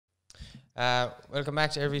Welcome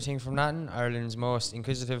back to Everything from Nothing, Ireland's most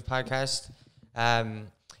inquisitive podcast.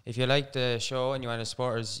 If you like the show and you want to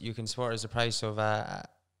support us, you can support us the price of a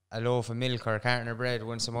loaf of milk or a carton of bread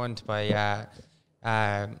once a month by to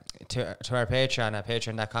our Patreon at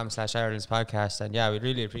patreon.com/Ireland's podcast. And yeah, we'd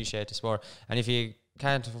really appreciate the support. And if you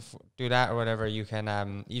can't do that or whatever, you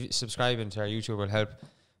can subscribing to our YouTube will help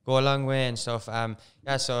go a long way and stuff.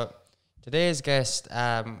 So today's guest,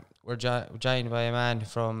 we're joined by a man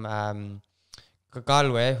from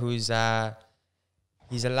Galway who's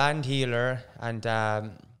he's a land healer, and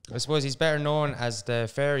I suppose he's better known as the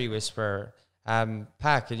fairy whisperer.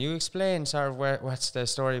 Pat, can you explain sort of what's the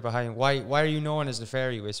story behind why are you known as the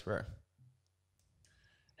fairy whisperer?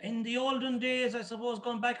 In the olden days, I suppose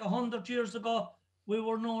going back 100 years ago, we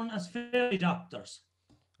were known as fairy doctors.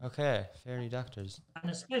 Okay, fairy doctors.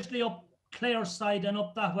 And especially up Clare's side and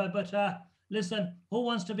up that way. But listen, who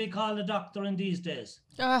wants to be called a doctor in these days?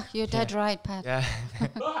 Oh, you're dead right, Pat. Yeah.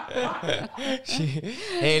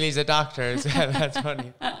 Haley's a doctor, so that's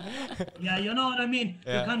funny. Yeah, you know what I mean?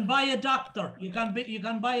 Yeah. You can buy a doctor. You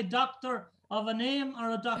can buy a doctor of a name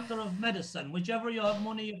or a doctor of medicine. Whichever you have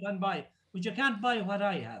money, you can buy. But you can't buy what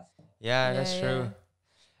I have. Yeah, that's true.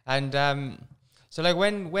 And so like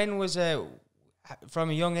when was it from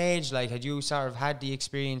a young age, like had you sort of had the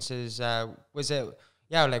experiences, was it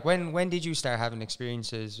like when did you start having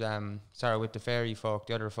experiences sort of with the fairy folk,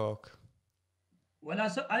 the other folk? Well,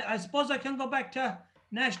 I suppose I can go back to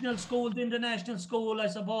national school, the international school, I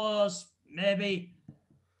suppose maybe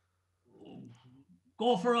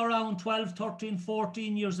go for around 12, 13,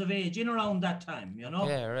 14 years of age, in around that time, you know?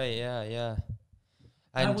 Yeah, right, yeah.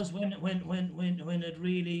 And that was when it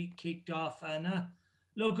really kicked off. And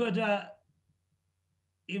look at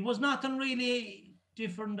it was nothing really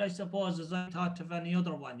different, I suppose, as I thought of any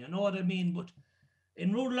other one. You know what I mean? But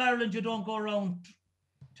in rural Ireland, you don't go around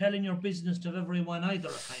telling your business to everyone either,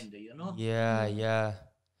 kind of, you know? Yeah.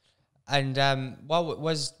 And what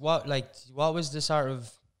was the sort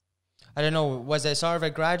of, I don't know, was it sort of a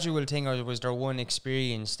gradual thing, or was there one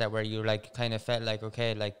experience that where you like kind of felt like,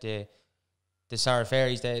 okay, like the sort of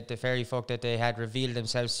fairies, the fairy folk that they had revealed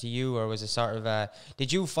themselves to you, or was it sort of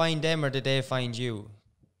did you find them or did they find you?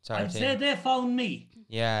 I'd say they found me.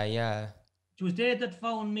 Yeah. It was they that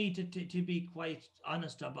found me, to be quite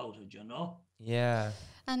honest about it, you know? Yeah.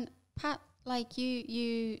 And Pat, like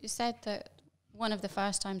you said that one of the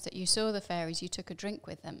first times that you saw the fairies, you took a drink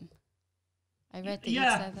with them. I read that you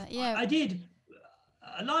said that. Yeah, I did.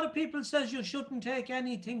 A lot of people says you shouldn't take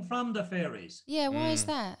anything from the fairies. Yeah, why is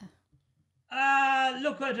that?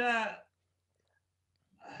 Look at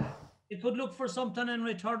you could look for something in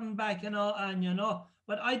return back,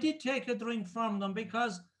 but I did take a drink from them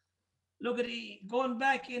because look at it, going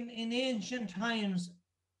back in ancient times,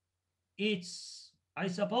 I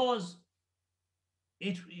suppose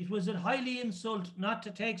it was a highly insult not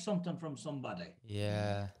to take something from somebody.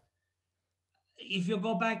 Yeah. If you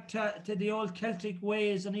go back to the old Celtic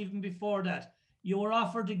ways, and even before that, you were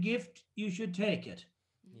offered a gift, you should take it.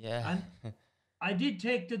 Yeah. And I did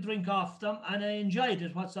take the drink off them, and I enjoyed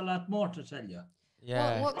it. What's a lot more to tell you?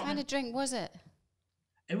 Yeah. What kind of drink was it?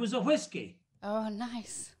 It was a whiskey. Oh,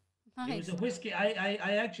 nice. It was a whiskey.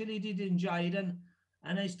 I actually did enjoy it,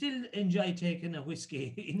 and I still enjoy taking a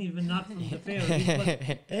whiskey, even not from the fairies.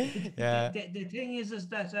 But Yeah. The thing is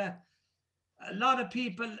that a lot of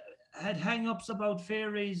people had hang-ups about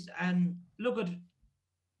fairies, and look at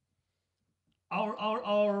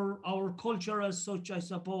our culture as such, I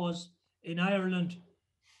suppose, in Ireland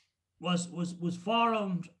was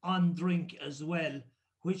formed on drink as well,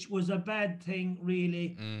 which was a bad thing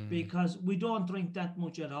really, because we don't drink that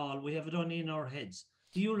much at all. We have it only in our heads.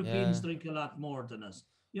 The Europeans drink a lot more than us.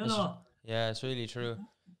 Yeah, it's really true.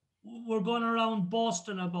 We're going around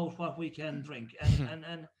boasting about what we can drink,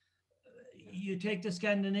 and you take the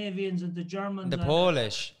Scandinavians and the Germans, The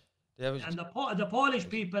Polish. And the Polish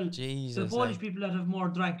people, Jesus, the Polish people that have more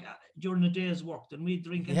drank during the day's work than we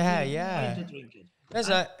drink. And Yeah. To drink it.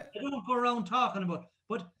 I don't go around talking about,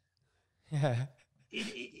 but yeah.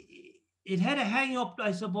 It had a hang up,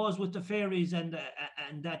 I suppose, with the fairies and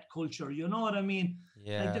that culture. You know what I mean?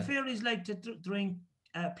 Yeah. Like the fairies like to drink,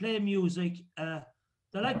 play music.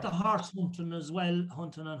 They like the horse hunting as well,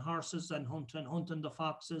 hunting on horses and hunting the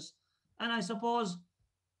foxes. And I suppose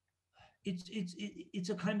it's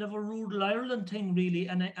a kind of a rural Ireland thing, really.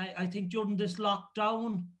 And I think during this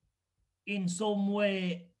lockdown, in some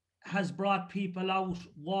way, has brought people out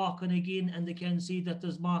walking again, and they can see that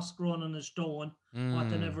there's moss growing on a stone, what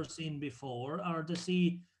they never seen before, or they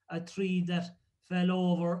see a tree that fell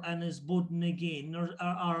over and is budding again, or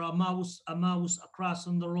a mouse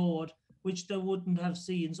crossing the road, which they wouldn't have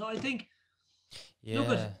seen. So I think Look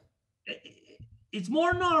Yeah. at it's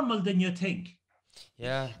more normal than you think.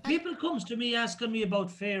 Yeah. People comes to me asking me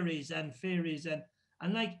about fairies and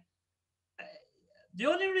like the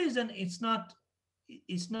only reason it's not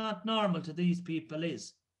normal to these people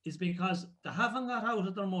is because they haven't got out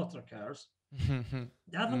of their motor cars,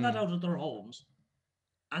 they haven't got Mm. out of their homes,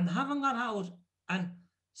 and they haven't got out and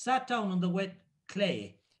sat down on the wet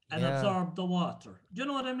clay and Yeah. absorbed the water. Do you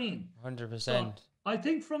know what I mean? So 100%. I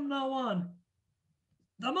think from now on,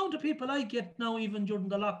 the amount of people I get now, even during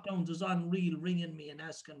the lockdowns, is unreal, ringing me and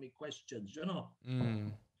asking me questions,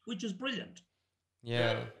 Mm. which is brilliant.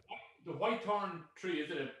 Yeah. The whitethorn tree,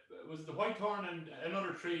 is it? Was it the whitethorn and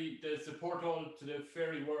another tree that support all to the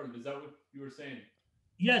fairy world? Is that what you were saying?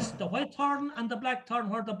 Yes, the whitethorn and the blackthorn,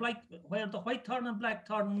 where the whitethorn and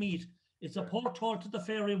blackthorn meet, it's a portal to the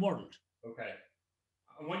fairy world. Okay.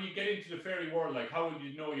 And when you get into the fairy world, like, how will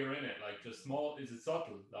you know you're in it? Like, just small? Is it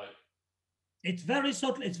subtle? Like, It's very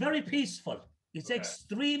subtle. It's very peaceful. It's Okay.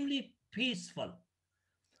 extremely peaceful.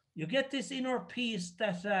 You get this inner peace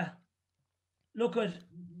that look at.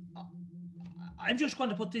 I'm just going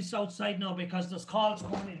to put this outside now because there's calls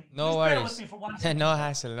coming in. No Just bear with worries. me for 1 second. No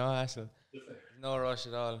hassle. No hassle. No rush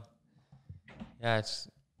at all. Yeah, it's.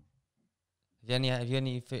 Have you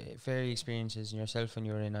any fairy experiences in yourself when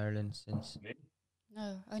you were in Ireland since?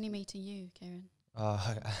 No, only meeting you, Kieran.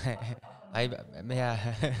 Oh, yeah.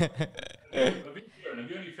 Have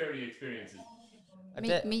you any fairy experiences?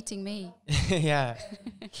 Meeting me. Yeah.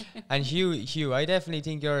 And Hugh, I definitely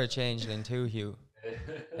think you're a changeling too, Hugh.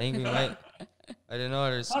 I think we might. I don't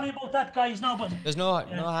know. Sorry about that, guys. No, but There's no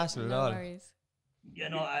hassle at No all. worries.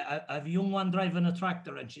 I have a young one driving a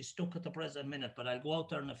tractor and she's stuck at the present minute, but I'll go out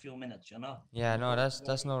there in a few minutes, Yeah, no,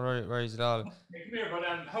 that's no worries at all. Hey, come here, but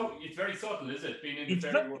how it's very subtle, is it? Being in the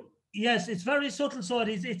fairy world. Yes, it's very subtle. So it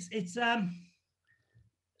is. It's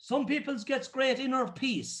some people's gets great inner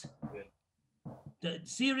peace. The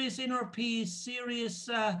serious inner peace, serious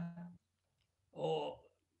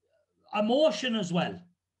emotion as well.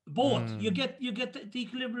 Both. You get the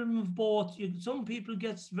equilibrium of both. Some people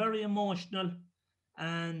gets very emotional,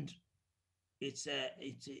 and it's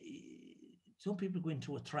some people go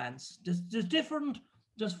into a trance.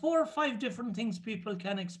 There's 4 or 5 different things people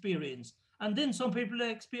can experience, and then some people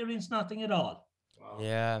experience nothing at all. Wow.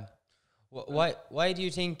 Yeah. Why do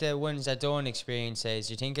you think the ones that don't experience it?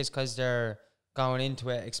 Do you think it's because they're going into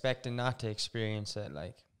it expecting not to experience it?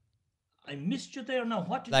 Like, I missed you there now.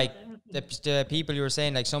 What did like you, the people you were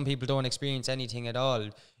saying, like some people don't experience anything at all.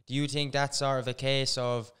 Do you think that's sort of a case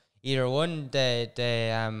of either one, the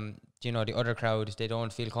other crowd, they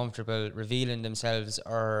don't feel comfortable revealing themselves,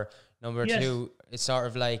 or number Yes. 2, it's sort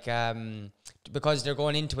of like because they're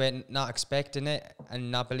going into it not expecting it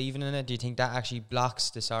and not believing in it? Do you think that actually blocks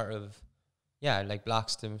the sort of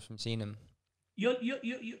blocks them from seeing him?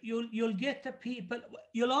 You'll get the people.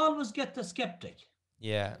 You'll always get the skeptic.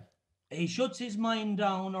 Yeah. He shuts his mind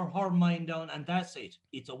down or her mind down, and that's it.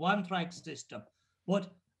 It's a one-track system.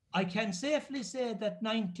 But I can safely say that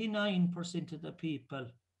 99% of the people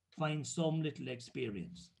find some little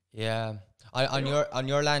experience. Yeah. On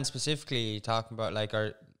your land specifically, talking about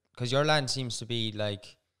because your land seems to be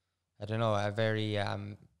like, I don't know, a very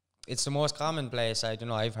it's the most common place, I don't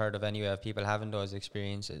know, I've heard of anyway, of people having those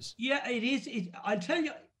experiences. Yeah, it is. I'll tell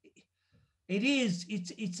you, it is.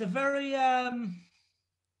 It's a very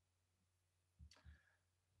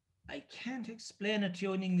I can't explain it to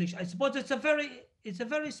you in English. I suppose it's a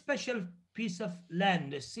very special piece of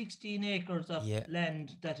land. There's 16 acres of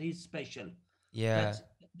land that is special. Yeah.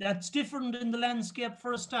 That's different in the landscape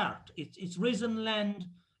for a start. It's risen land.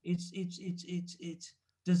 It's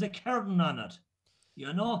there's a cairn on it,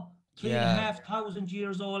 3,500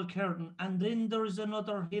 years old cairn, and then there is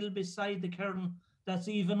another hill beside the cairn that's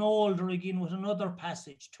even older again, with another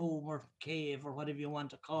passage, tomb or cave or whatever you want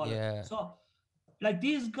to call it. So, like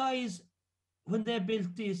these guys, when they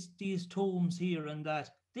built these tombs here and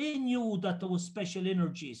that, they knew that there was special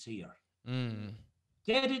energies here. Mm.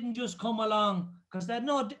 They didn't just come along because they had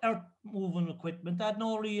no earth moving equipment. They had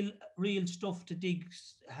no real stuff to dig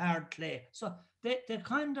hard clay. So they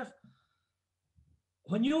kind of,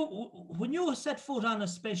 when you set foot on a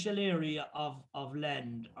special area of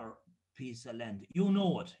land or piece of land, you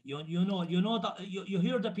know it. You know that you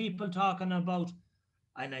hear the people talking about,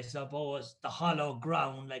 and I suppose the hollow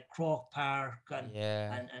ground like Croke Park and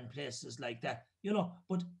places like that,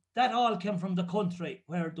 but that all came from the country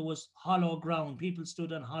where there was hollow ground. People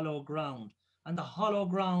stood on hollow ground, and the hollow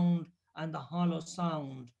ground and the hollow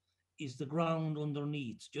sound is the ground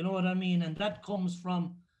underneath. Do you know what I mean? And that comes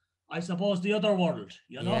from, I suppose, the other world,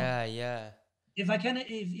 Yeah.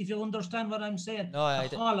 if you understand what I'm saying, No,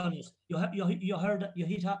 the hollowness. You heard you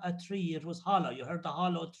hit a tree. It was hollow. You heard the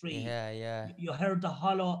hollow tree. Yeah. You heard the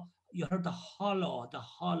hollow. You heard the hollow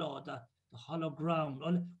ground.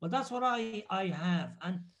 Well, that's what I have.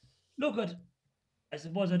 And look at. I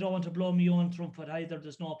suppose I don't want to blow my own trumpet either.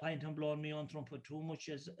 There's no point in blowing my own trumpet too much,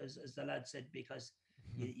 as the lad said, because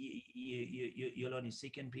you'll only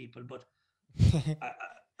sicken people. But I,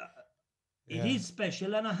 it is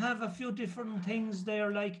special, and I have a few different things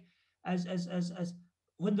there, like as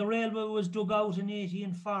when the railway was dug out in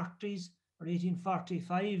 1840s or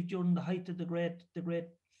 1845 during the height of the great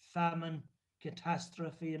famine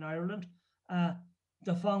catastrophe in Ireland.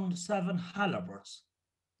 They found 7 haliberts.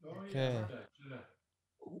 Okay.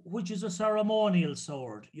 Which is a ceremonial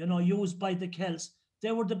sword, used by the Celts.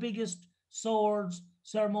 They were the biggest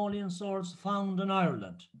ceremonial swords found in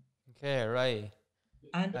Ireland. Okay, right.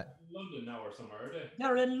 And London now or somewhere, are they?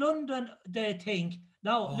 They're in London, they think.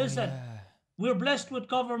 Now, listen, we're blessed with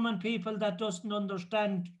government people that doesn't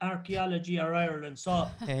understand archaeology or Ireland. So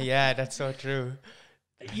yeah, that's so true.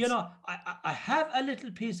 I have a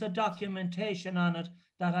little piece of documentation on it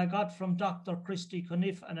that I got from Dr. Christy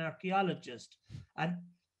Cuniff, an archaeologist. And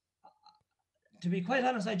to be quite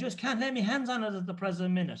honest, I just can't lay my hands on it at the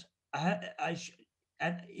present minute. And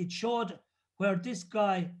it showed where this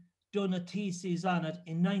guy done a thesis on it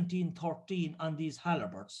in 1913 on these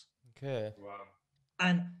haliberts. Okay. Wow.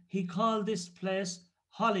 And he called this place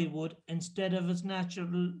Hollywood instead of its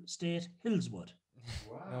natural state, Hillswood.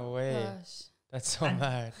 Wow. No way. Gosh. That's so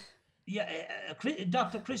mad. Yeah,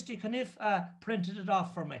 Dr. Christy Cuniff printed it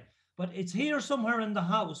off for me. But it's here somewhere in the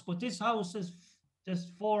house. But this house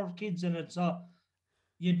there's 4 kids in it, so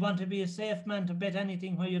you'd want to be a safe man to bet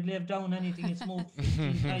anything where you'd live down anything. It's moved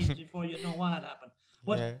 15 times before you know what happened.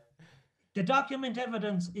 But the document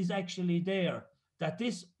evidence is actually there that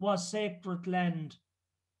this was sacred land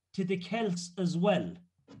to the Celts as well,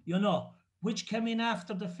 which came in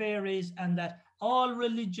after the fairies, and that all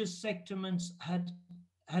religious segments had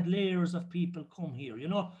layers of people come here,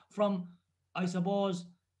 from, I suppose,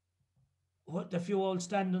 the few old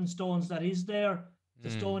standing stones that is there, the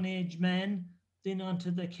Stone Age men, then onto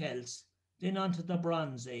the Celts, then onto the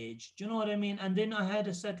Bronze Age. Do you know what I mean? And then I had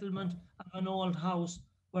a settlement of an old house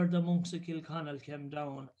where the monks of Kilconnell came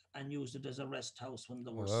down and used it as a rest house when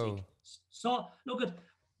they were sick. So look at,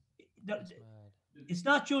 it's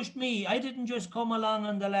not just me. I didn't just come along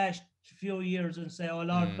in the last few years and say, "Oh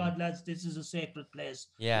Lord God, lads, this is a sacred place."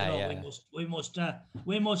 We must.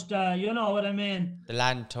 You know what I mean? The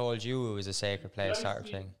land told you it was a sacred place, sort of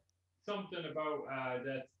thing. Something about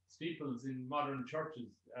that steeples in modern churches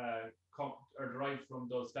are derived from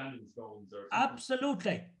those standing stones, or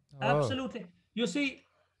absolutely. You see,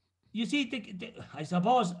 I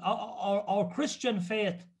suppose our Christian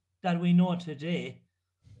faith that we know today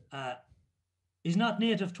is not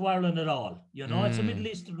native to Ireland at all. It's a Middle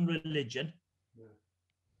Eastern religion.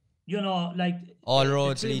 Like all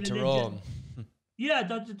roads lead to Rome. Yeah,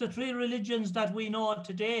 the 3 religions that we know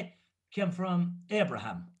today came from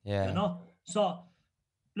Abraham. Yeah. So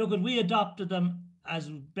look, we adopted them as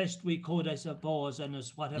best we could, I suppose, and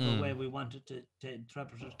as whatever way we wanted to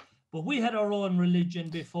interpret it. But we had our own religion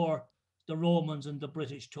before the Romans and the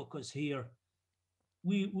British took us here.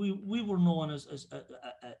 We were known as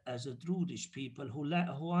a Druidish people who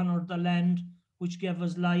honoured the land, which gave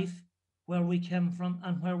us life, where we came from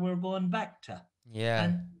and where we're going back to. Yeah.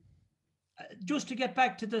 And just to get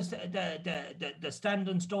back to the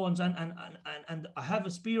standing stones, and I have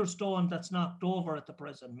a spear stone that's knocked over at the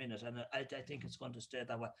present minute, and I think it's going to stay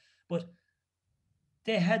that way. But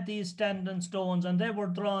they had these standing stones, and they were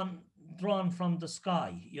drawn from the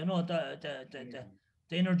sky. The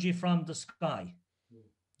energy from the sky.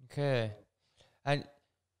 Okay. And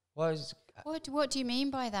what do you mean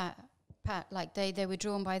by that, Pat? Like they were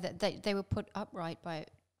drawn by that, they were put upright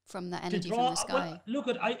from the energy from the sky. Well, look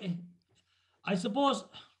at I suppose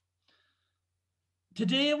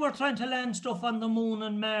today we're trying to land stuff on the moon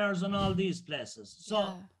and Mars and all these places.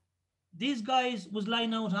 So these guys was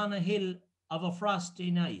lying out on a hill of a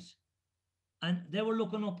frosty night, and they were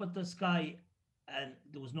looking up at the sky, and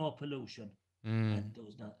there was no pollution, and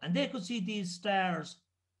they could see these stars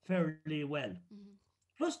fairly well.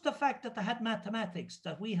 Plus the fact that they had mathematics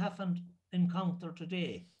that we haven't encountered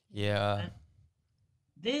today. Yeah. And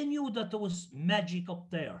they knew that there was magic up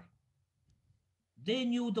there. They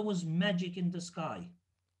knew there was magic in the sky.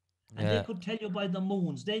 And they could tell you by the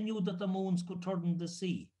moons. They knew that the moons could turn the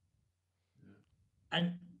sea.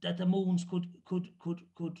 And that the moons could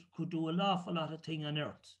do an awful lot of things on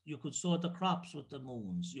Earth. You could sow the crops with the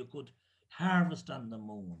moons. You could harvest on the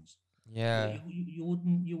moons. Yeah. You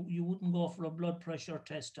wouldn't go for a blood pressure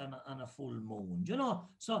test on a full moon, you know.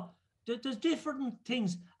 So there's different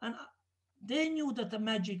things, and they knew that the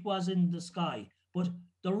magic was in the sky, but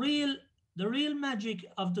the real magic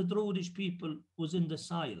of the Druidish people was in the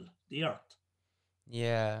soil, the earth,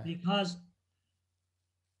 Yeah. because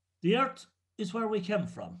the earth is where we came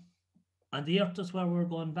from, and the earth is where we're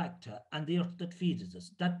going back to, and the earth that feeds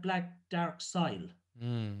us, that black dark soil.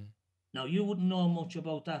 Mm. Now you wouldn't know much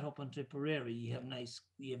about that up in Tipperary. You have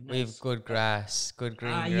We've good grass, good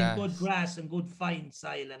green you have good grass. grass and good fine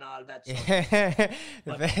soil and all that stuff. Yeah.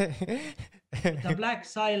 But the black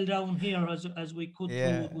soil down here, as we cut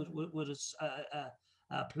Yeah. through with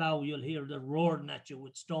a plough, you'll hear the roaring at you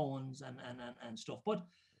with stones and stuff. But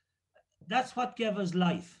that's what gave us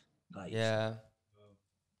life, guys. Yeah.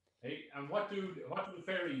 Hey, and what do the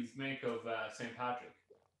fairies make of St. Patrick?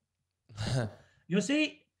 You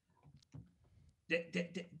see,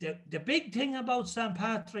 the big thing about St.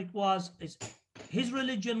 Patrick is his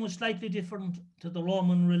religion was slightly different to the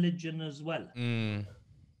Roman religion as well. Mm.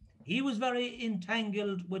 He was very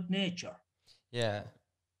entangled with nature. Yeah.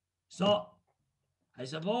 So I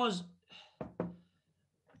suppose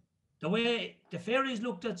the way the fairies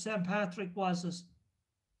looked at St. Patrick was as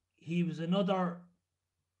he was another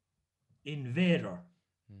invader,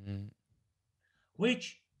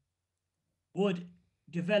 which would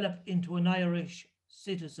develop into an Irish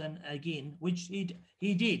citizen again, which he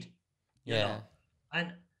did, you know.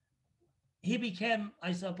 And he became,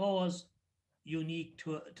 I suppose, unique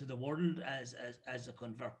to the world as a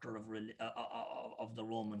converter of the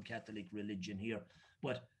Roman Catholic religion here.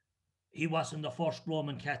 But he wasn't the first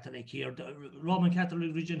Roman Catholic here. The Roman Catholic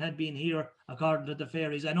religion had been here, according to the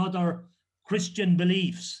fairies, and other Christian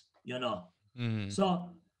beliefs, you know. So,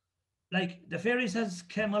 like, the fairies has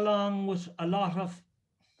come along with a lot of,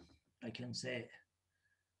 I can say,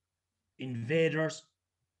 invaders.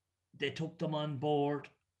 They took them on board.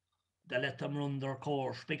 They let them run their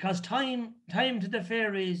course, because time to the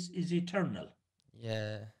fairies is eternal.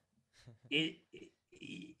 Yeah.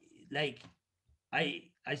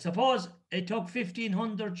 I suppose it took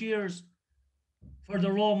 1500 years for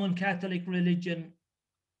the Roman Catholic religion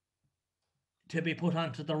to be put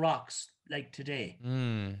onto the rocks like today.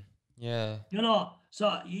 Yeah. You know,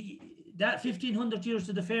 so that 1500 years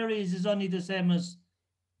to the fairies is only the same as,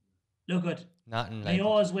 look at, Nothing I like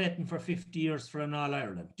always waiting for 50 years for an All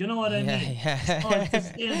Ireland. Do you know what I mean? Yeah. So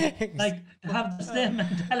it's the same, like, to have the same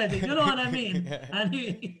mentality. Do you know what I mean? Yeah. And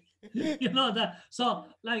you know that. So,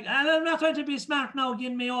 like, and I'm not trying to be smart now,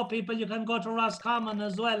 giving me up, people. You can go to Roscommon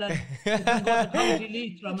as well, and you can go to County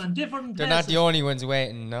Leitrim and different They're places. not the only ones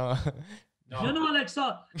waiting, no. No. You know, like,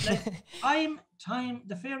 so, like, time,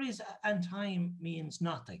 the fairies and time means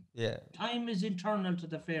nothing. Yeah. Time is internal to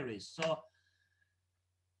the fairies. So,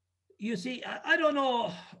 you see, I don't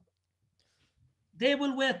know. They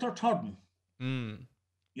will wait their turn.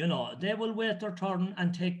 You know, they will wait their turn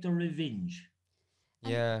and take the revenge.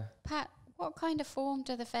 Yeah. Pat, what kind of form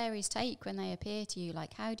do the fairies take when they appear to you?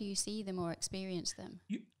 Like, how do you see them or experience them?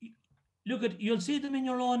 You'll see them in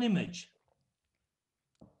your own image.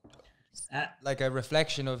 Like a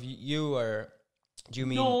reflection of you, or do you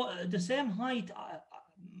mean? No, the same height.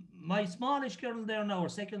 My smallish girl there now, or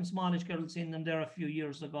second smallish girl, seen them there a few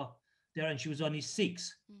years ago. There, and she was only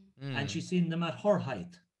 6, and she seen them at her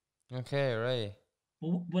height. Okay, right.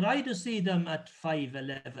 But I do see them at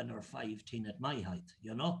 5'11" or 5'10" at my height,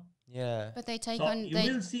 you know. Yeah. But they take So on. you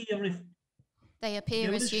will see They appear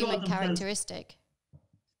they as will show human themselves. characteristic.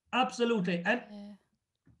 Absolutely. And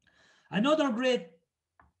another great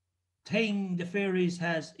thing the fairies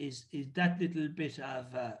has is that little bit of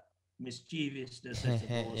mischievousness, I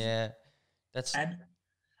suppose. Yeah. That's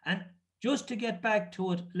and just to get back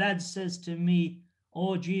to it, lad says to me,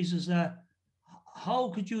 "Oh Jesus, how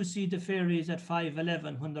could you see the fairies at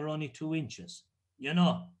 5'11" when they're only 2 inches?" You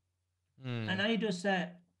know. And I just say,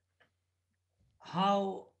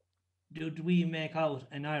 how did we make out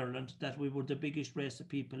in Ireland that we were the biggest race of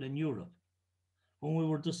people in Europe when we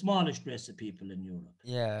were the smallest race of people in Europe?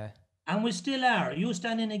 Yeah. And we still are. You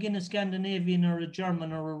stand in again a Scandinavian or a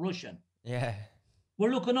German or a Russian. Yeah.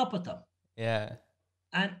 We're looking up at them. Yeah.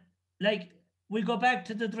 And, like, we go back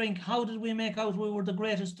to the drink. How did we make out we were the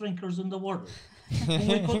greatest drinkers in the world? When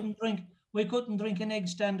we couldn't drink an egg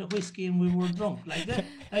stand of whiskey and we were drunk. Like that.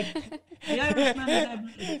 Like, the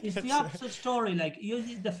Irishman, it's the opposite story. Like,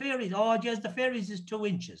 the fairies, oh yes, the fairies is 2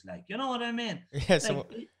 inches. Like, you know what I mean? Yeah, so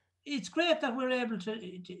Like, it's great that we're able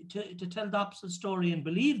to tell the opposite story and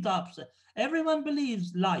believe the opposite. Everyone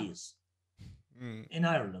believes lies in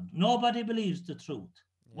Ireland. Nobody believes the truth.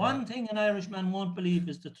 One thing an Irishman won't believe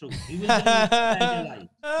is the truth. He will believe it's a bag of lies.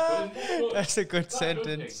 But isn't that good? That's a good That's a good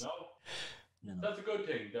sentence. thing, no? You know. That's a good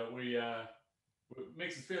thing that we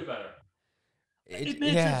makes us feel better. It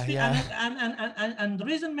makes us feel, and the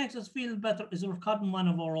reason it makes us feel better is we're cutting one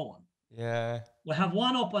of our own. Yeah. We have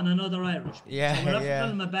one up on another Irishman. Yeah, So we're after yeah.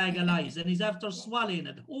 telling him a bag of lies, and he's after swallowing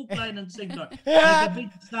it, hook, line, and sinker, like a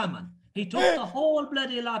big salmon. He took the whole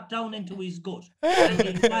bloody lot down into his gut, and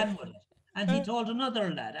he ran with it. And he told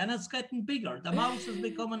another lad, and it's getting bigger. The mouse is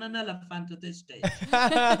becoming an elephant at this stage.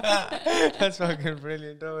 That's fucking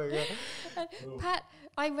brilliant. Oh my God. Pat,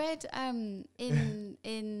 I read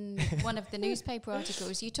in one of the newspaper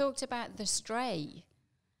articles, you talked about the stray.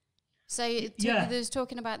 So there's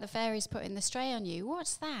talking about the fairies putting the stray on you.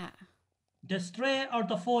 What's that? The stray or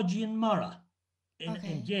the Fogean Mara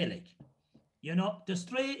in Gaelic. You know, the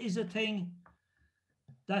stray is a thing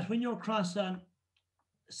that when you're crossing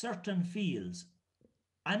certain fields,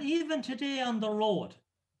 and even today on the road,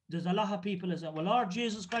 there's a lot of people that say, well, Lord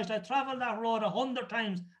Jesus Christ, I travelled that road 100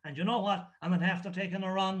 times, and you know what? I'm going to have to take a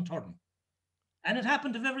wrong turn. And it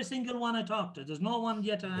happened to every single one I talked to. There's no one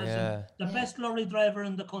yet that has the best lorry driver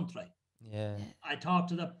in the country. Yeah. I talked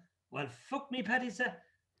to them. Well, fuck me, Pat, he said,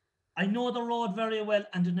 I know the road very well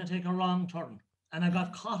and didn't take a wrong turn. And I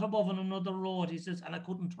got caught above on another road, he says, and I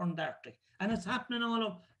couldn't turn darkly. And it's happening all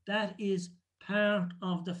of that is part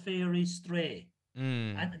of the fairy stray.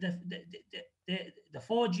 And the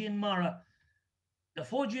Fogean Mara,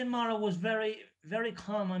 was very, very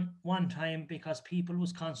common one time because people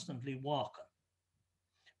was constantly walking.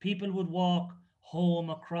 People would walk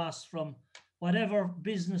home across from whatever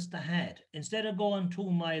business they had. Instead of going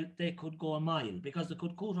 2 miles, they could go a mile because they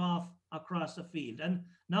could cut off across the field. And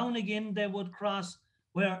now and again, they would cross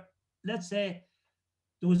where, let's say,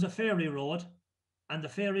 there was a ferry road and the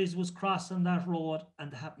ferries was crossing that road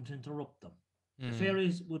and they happened to interrupt them. The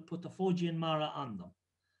ferries would put the Fogean Mara on them.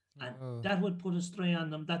 And that would put a stray on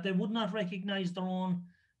them that they would not recognize their own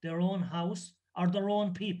house or their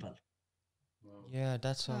own people. Yeah,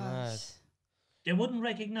 that's so mad. They wouldn't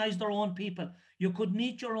recognize their own people. You could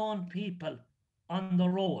meet your own people on the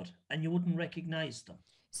road and you wouldn't recognize them.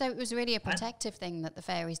 So it was really a protective thing that the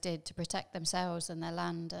fairies did to protect themselves and their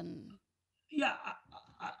land. And yeah,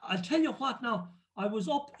 I'll tell you what now. I was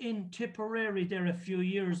up in Tipperary there a few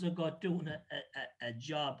years ago doing a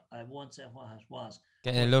job. I won't say what it was.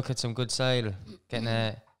 Getting a look at some good soil. Getting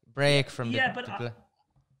a break from we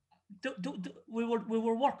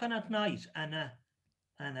were working at night and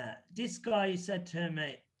this guy said to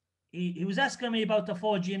me, he was asking me about the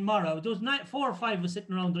Fogean Mara. There was 4 or 5 was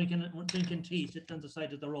sitting around drinking tea, sitting on the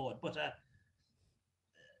side of the road. But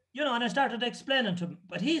you know, and I started explaining to him.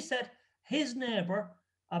 But he said his neighbour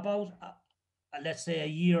about let's say a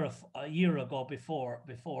year ago before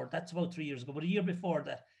that's about 3 years ago, but a year before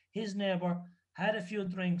that, his neighbour had a few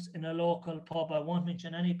drinks in a local pub. I won't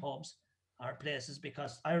mention any pubs or places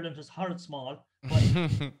because Ireland is horrid small. But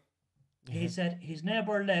he said his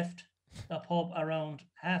neighbour left the pub around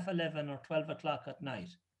 11:30 or 12 o'clock at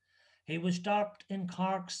night. He was stopped in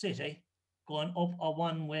Cork City going up a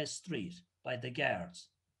one-way street by the guards.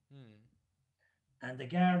 And the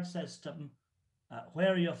guard says to him,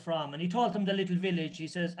 where are you from? And he told him the little village. He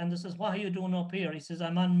says, and this is, what are you doing up here? He says,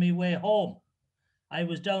 I'm on my way home. I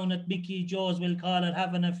was down at Mickey Joe's, we'll call it,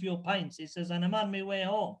 having a few pints. He says, and I'm on my way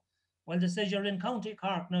home. Well, they says, you're in County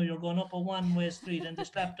Cork now, you're going up a one-way street, and they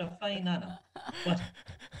slapped a fine on him. But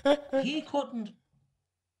he couldn't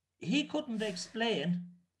explain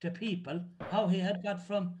to people how he had got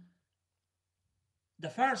from the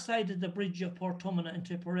far side of the bridge of Portumna in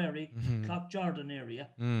Tipperary, Clough-Jordan area,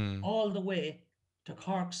 all the way to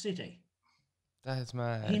Cork City. That's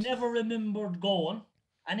mad. He never remembered going,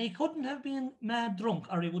 and he couldn't have been mad drunk,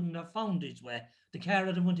 or he wouldn't have found his way. The car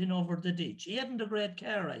had went in over the ditch. He hadn't a great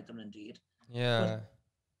car either, indeed. Yeah. But,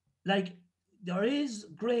 like, there is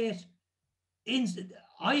great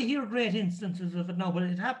I hear great instances of it now, but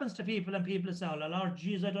it happens to people, and people say, oh, Lord,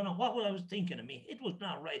 geez, I don't know what I was thinking of me. It was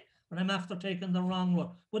not right when I'm after taking the wrong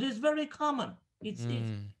road. But it's very common. It's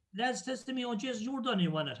lads says to me, oh, Jesus, you're the only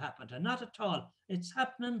one it happened to. Not at all. It's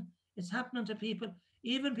happening to people,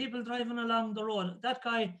 even people driving along the road. That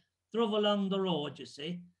guy drove along the road, you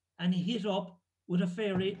see, and he hit up with a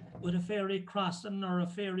ferry crossing or a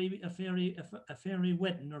ferry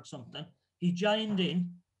wedding or something. He joined in,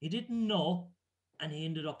 he didn't know, and he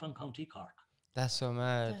ended up in County Cork. That's so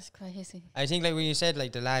mad. That's crazy. I think, like, when you said,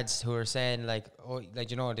 like, the lads who were saying, like, oh,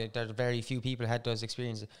 like, you know, there very few people had those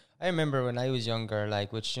experiences. I remember when I was younger,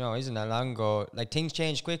 like, which, you know, isn't that long ago, like, things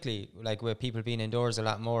changed quickly, like, with people being indoors a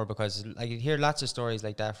lot more, because, like, you hear lots of stories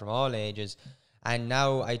like that from all ages. And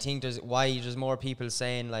now I think there's more people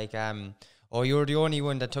saying like, oh, you're the only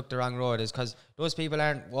one that took the wrong road, is because those people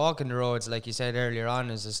aren't walking the roads, like you said earlier on.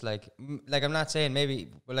 Is just like I'm not saying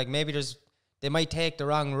maybe, but like maybe they might take the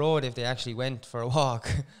wrong road if they actually went for a walk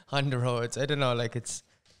on the roads. I don't know, like it's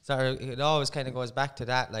sort of, it always kind of goes back to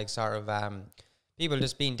that, like sort of people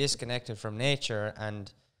just being disconnected from nature,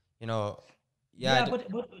 and you know,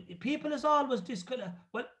 but people is always disconnected.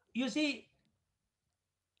 Well, you see,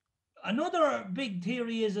 another big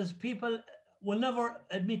theory is people will never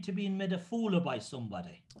admit to being made a fool of by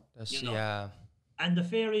somebody. You know? Yeah. And the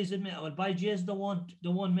fairies admit, well, by Jesus, they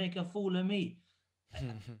won't make a fool of me.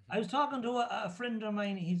 I was talking to a friend of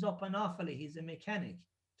mine. He's up in Offaly. He's a mechanic.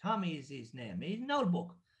 Tommy is his name. He's an old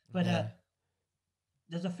book. But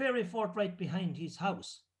there's a fairy fort right behind his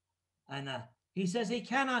house. And he says he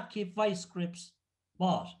cannot keep vice grips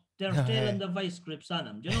bought. They're stealing the vice grips on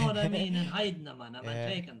him. Do you know what I mean? And hiding them on him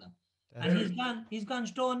and taking them. And he's gone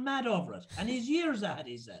stone mad over it. And he's years ahead,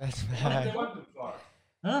 he said. What do they want them for?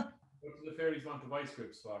 Huh? What do the fairies want the vice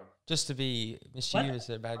grips for? Just to be mischievous,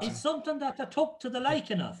 I imagine. It's something that they took to the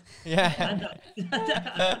liking of. Yeah.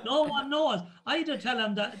 And no one knows. I'd tell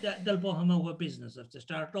them that they'll put him out of business if they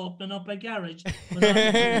start opening up a garage.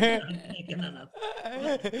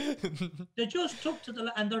 They just took to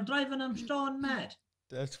the, and they're driving them stone mad.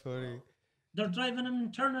 That's funny. They're driving them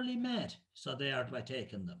internally mad. So they are by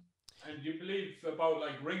taking them. And you believe about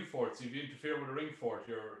like ring forts? If you interfere with a ring fort,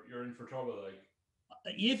 you're in for trouble, like.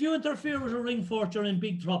 If you interfere with a ring fort, you're in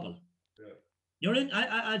big trouble. Yeah. You're in.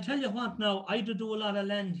 I'll tell you what now. I do a lot of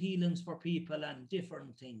land healings for people and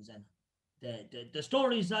different things, and the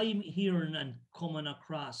stories I'm hearing and coming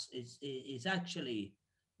across is actually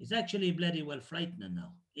bloody well frightening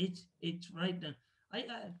now. It's frightening.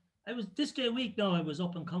 I was this day week now. I was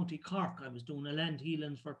up in County Cork. I was doing a land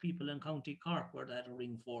healings for people in County Cork where they had a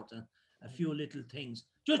ring fort and a few little things.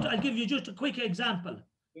 I'll give you just a quick example.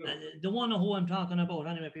 The one who I'm talking about,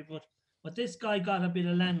 anyway, people. But this guy got a bit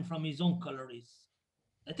of land from his uncle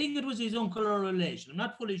I think it was his uncle or relation. I'm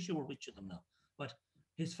not fully sure which of them now. But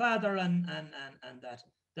his father and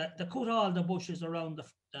that they cut all the bushes around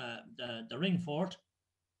the ring fort.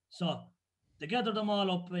 So they gathered them all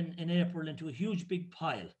up in April into a huge big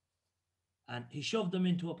pile, and he shoved them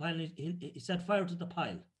into a pile. And he set fire to the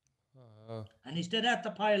pile, and he stayed at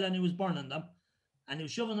the pile and he was burning them. And he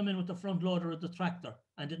was shoving them in with the front loader of the tractor.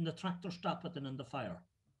 And didn't the tractor stop it in the fire?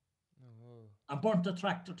 And burnt the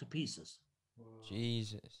tractor to pieces.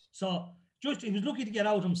 Jesus. So he was lucky to get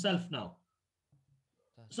out himself now.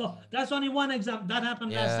 That's only one example. That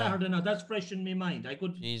happened last Saturday now. That's fresh in my mind. I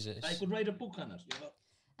could write a book on it, you know.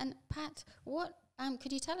 And Pat, what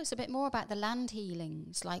could you tell us a bit more about the land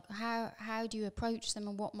healings? Like how do you approach them,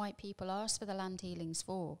 and what might people ask for the land healings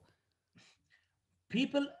for?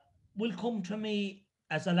 People will come to me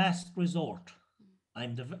as a last resort.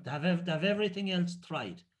 Have everything else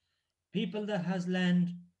tried. People that has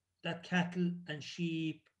land, that cattle and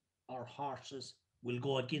sheep or horses will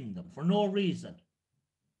go against them for no reason.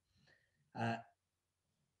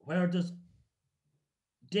 Where there's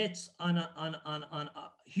deaths on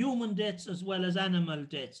human deaths as well as animal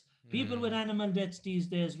deaths. People with animal deaths these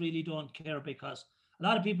days really don't care, because a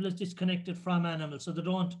lot of people is disconnected from animals, so they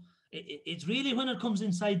don't. It's really when it comes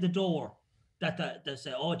inside the door that they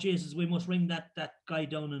say, "Oh Jesus, we must ring that guy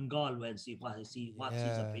down in Galway and see what's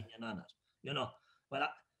his opinion on it." You know, well,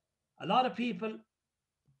 a lot of people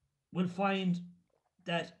will find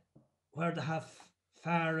that where they have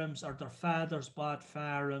farms or their fathers bought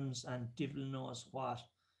farms and devil knows what,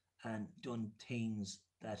 and done things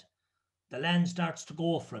that the land starts to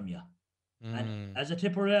go from you. And as a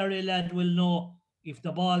Tipperary lad will know, if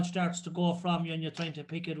the ball starts to go from you and you're trying to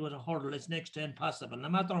pick it with a hurdle, it's next to impossible. No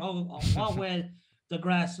matter how well the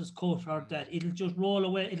grass is cut or that, it'll just roll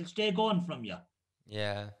away. It'll stay gone from you.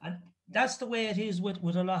 Yeah. And that's the way it is with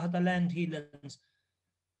a lot of the land healings.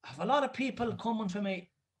 I have a lot of people coming to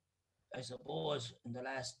me, I suppose, in the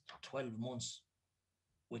last 12 months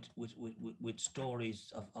with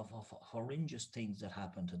stories of horrendous things that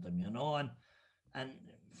happened to them, you know, and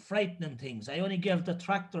frightening things. I only gave the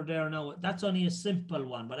tractor there now. That's only a simple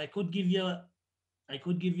one, but I could give you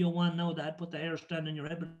one now that I'd put the hair stand in your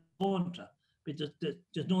head, but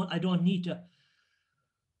I don't need to.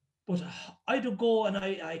 But I do go and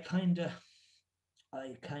I kind of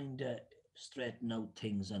straighten out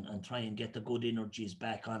things and try and get the good energies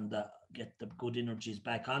back on the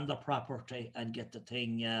property and get the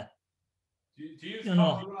thing. Do you use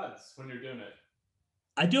copper rods when you're doing it?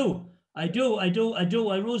 I do. I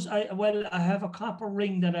have a copper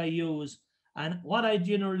ring that I use, and what I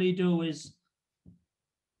generally do is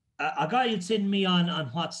a guy had sent me on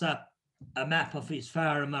WhatsApp a map of his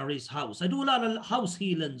farm or his house. I do a lot of house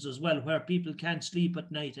healings as well, where people can't sleep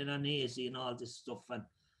at night and uneasy and all this stuff. And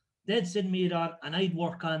they'd send me it on, and I'd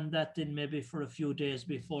work on that then maybe for a few days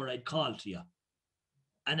before I'd call to you.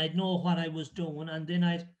 And I'd know what I was doing. And then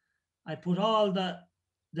I put all the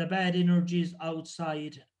bad energies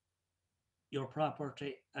outside your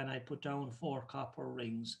property, and I put down 4 copper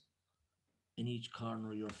rings in each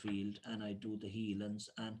corner of your field, and I do the healings.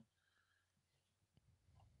 And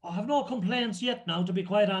I have no complaints yet now, to be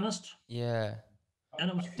quite honest. Yeah.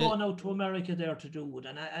 And I was flown out to America there to do it.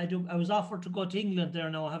 And I was offered to go to England there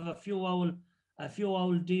now. I have a few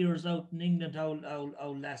old deers out in England,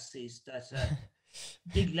 old lassies that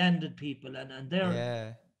big landed people, and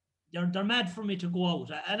they're mad for me to go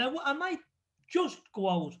out. And I might just go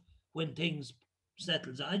out when things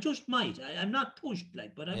settles. I just might. I'm not pushed,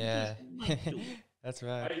 like, but I just might do it. That's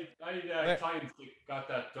right. I clients got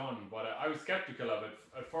that done, but I was skeptical of it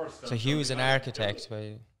at first. So he was an architect,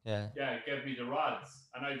 yeah, it gave me the rods,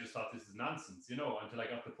 and I just thought this is nonsense, until I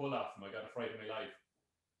got the pull off them. I got a fright of my life.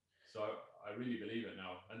 So I really believe it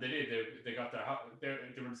now, and they did. They got their house. They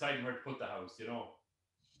were deciding where to put the house,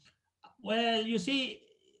 Well, you see,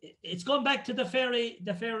 it's gone back to the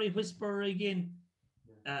fairy whisperer again.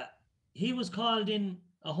 He was called in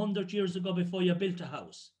 100 years ago before you built a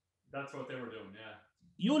house. That's what they were doing, yeah.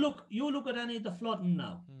 You look at any of the flooding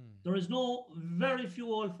now. There is very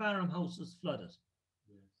few old farmhouses flooded.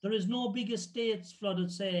 Yes. There is no big estates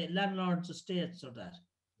flooded, say landlords' estates or that,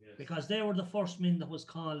 because they were the first men that was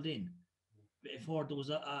called in before there was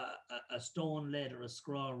a stone laid or a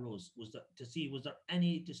scroll was to see was there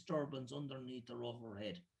any disturbance underneath or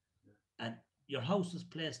overhead, and your house was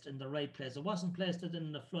placed in the right place. It wasn't placed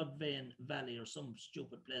in the flood valley or some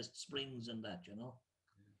stupid place, springs and that,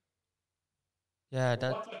 Yeah,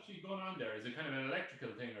 what's actually going on there? Is it kind of an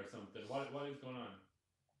electrical thing or something? What is going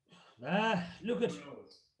on? Look at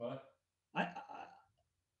what?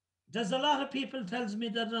 There's a lot of people tells me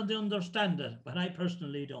that they understand it, but I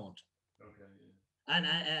personally don't. Okay.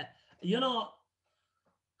 Yeah. And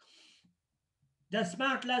there's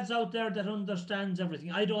smart lads out there that understands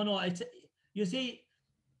everything. I don't know. You see,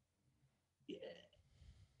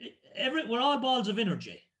 we're all balls of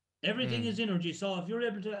energy. Everything is energy. So if you're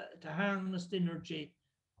able to harness the energy,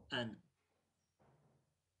 and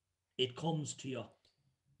it comes to you,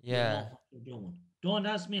 you know what you're doing. Don't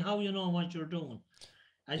ask me how you know what you're doing.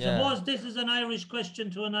 I suppose this is an Irish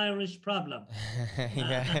question to an Irish problem.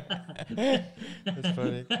 Yeah. That's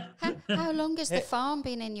funny. How long has the farm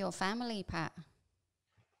been in your family, Pat?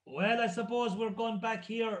 Well, I suppose we're going back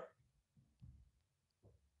here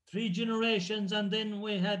 3 generations, and then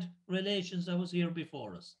we had relations that was here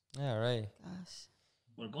before us. Yeah, right. Gosh.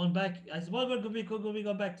 We're going back. I suppose we could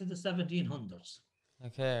go back to the 1700s.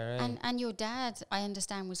 Okay, right. And your dad, I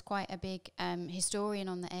understand, was quite a big historian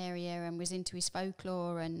on the area and was into his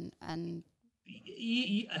folklore and.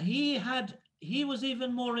 He was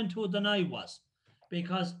even more into it than I was,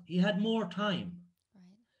 because he had more time.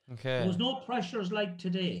 Right. Okay. There was no pressures like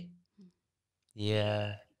today.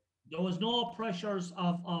 Yeah. There was no pressures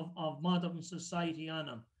of modern society on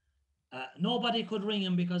him. Nobody could ring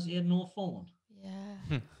him because he had no phone.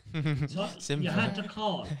 Yeah. So you had to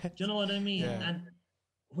call. Do you know what I mean? Yeah. And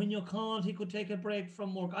when you called, he could take a break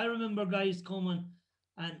from work. I remember guys coming,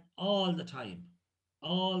 and all the time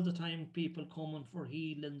people coming for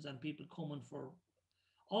healings and people coming for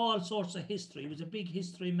all sorts of history. He was a big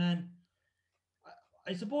history man.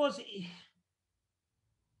 I suppose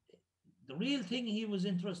the real thing he was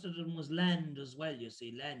interested in was land as well. You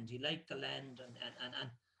see, land. He liked the land, and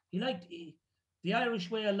he liked the Irish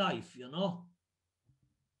way of life.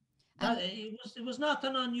 It was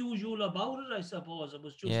nothing unusual about it. I suppose it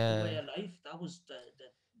was just the way of life. That was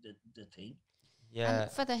the thing. Yeah.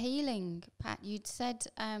 And for the healing, Pat, you'd said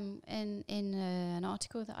in an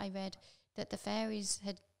article that I read that the fairies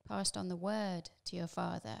had passed on the word to your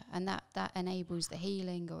father, and that enables the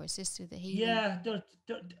healing or assists with the healing. Yeah,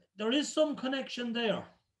 there is some connection there.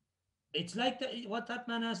 It's like what that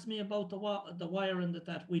man asked me about the wire and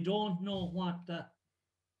that we don't know what the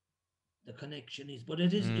connection is, but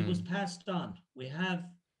it is. It was passed on. We have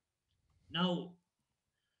now.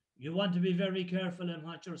 You want to be very careful in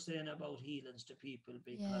what you're saying about healings to people,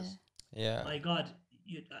 because my God,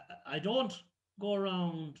 I don't go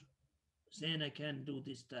around saying I can do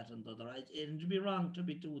this, that, and the other. It'd be wrong to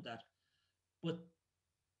do that, but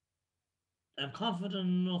I'm confident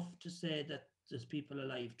enough to say that there's people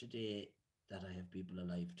alive today. That I have people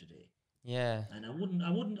alive today. Yeah. And I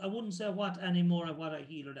wouldn't say what anymore of what I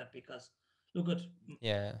heal or that, because look at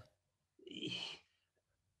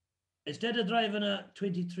instead of driving a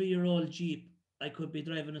 23-year-old Jeep I could be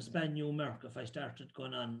driving a span new Merc if I started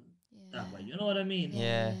going on that way. Yeah. You know what I mean?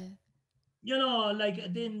 Yeah. You know,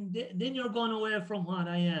 like then you're going away from what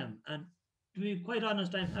I am. And to be quite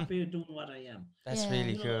honest, I'm happy doing what I am. That's Yeah.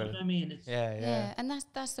 really You know cool. what I mean? It's, Yeah, Yeah, and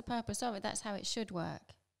that's the purpose of it. That's how it should work.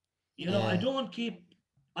 you know, I Yeah.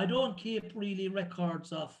 don't keep really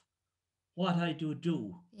records of what I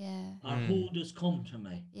do Yeah, or who does come to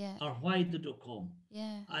me yeah, or why did they come.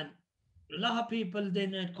 yeah, And a lot of people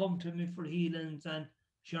then had come to me for healings, and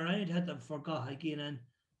sure I'd had them forgot again, and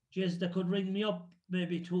just they could ring me up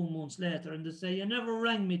maybe 2 months later and they say, you never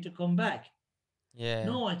rang me to come back. Yeah.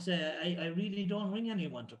 No, I'd say I really don't ring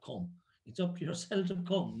anyone to come. It's up to yourself to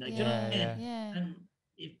come. Like, you know what I Yeah, mean? yeah. And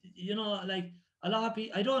if you know, like a lot of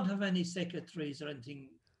people, I don't have any secretaries or anything.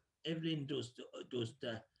 Evelyn does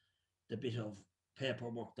the bit of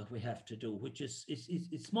paperwork that we have to do, which is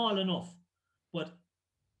it's small enough, but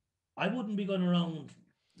I wouldn't be going around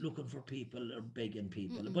looking for people or begging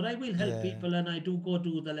people. But I will help Yeah. people, and I do go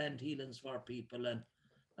do the land healings for people, and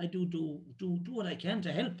I do what I can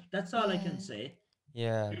to help. That's all I can Yeah. say.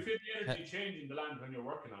 Yeah. Do you feel the energy changing the land when you're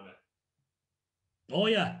working on it? Oh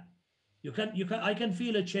yeah, you can. I can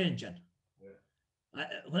feel it changing. Yeah.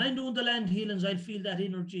 When I'm doing the land healings, I feel that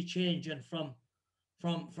energy changing from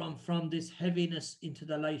this heaviness into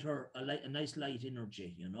the lighter, a nice light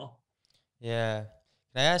energy. You know. Yeah.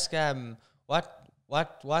 Can I ask what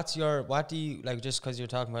do you like, just because you're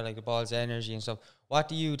talking about like the ball's energy and stuff, what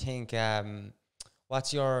do you think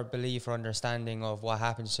what's your belief or understanding of what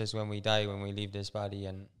happens to us when we die, when we leave this body?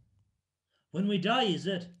 And When we die, is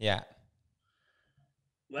it? yeah.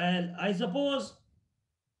 Well, I suppose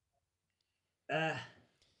uh,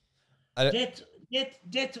 I,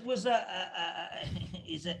 death was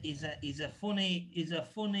is a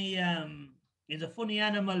funny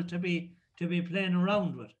animal to be playing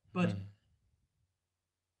around with. But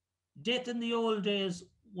death in the old days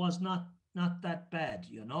was not that bad,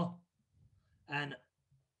 you know. And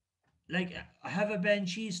like I have a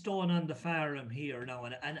banshee stone on the farm here now,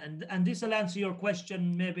 and this will answer your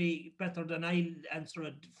question maybe better than I'll answer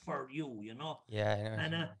it for you, you know. yeah, I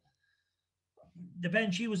know. And the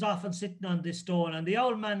banshee was often sitting on this stone, and the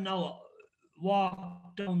old man now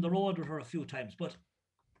walked down the road with her a few times, but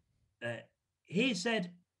he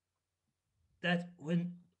said that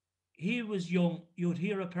when he was young, you'd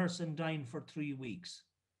hear a person dying for 3 weeks.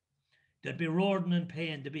 They'd be roaring in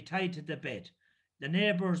pain. They'd be tied to the bed. The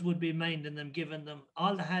neighbours would be minding them, giving them,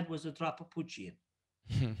 all they had was a drop of putchie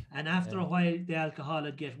in. And after a while, the alcohol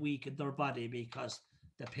would get weak in their body because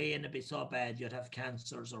the pain would be so bad you'd have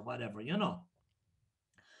cancers or whatever, you know.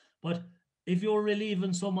 But if you're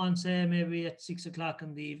relieving someone, say maybe at 6 o'clock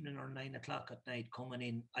in the evening or 9 o'clock at night coming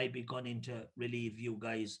in, I'd be going in to relieve you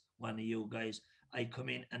guys, one of you guys. I'd come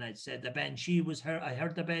in and I'd say, the banshee was her. I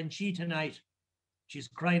heard the banshee tonight. She's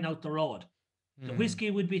crying out the road. The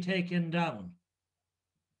whiskey would be taken down.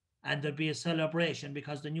 And there'd be a celebration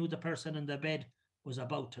because they knew the person in the bed was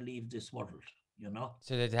about to leave this world, you know.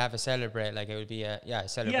 So they'd have a celebrate, like it would be a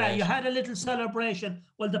celebration. Yeah, you had a little celebration.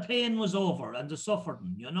 Well, the pain was over and the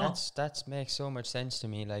suffering, you know. That's makes so much sense to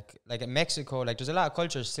me. Like in Mexico, like there's a lot of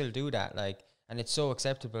cultures still do that, like, and it's so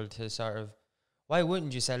acceptable to sort of. Why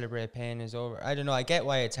wouldn't you celebrate pain is over? I don't know. I get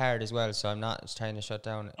why it's hard as well, so I'm not trying to shut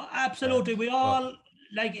down. Absolutely, we all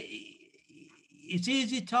like. It's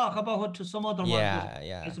easy to talk about it to some other one.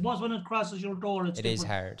 Yeah. I suppose when it crosses your door, it's different. It is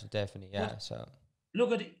hard, definitely. Yeah. But so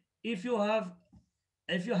look at it. If you had,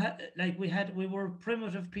 like we were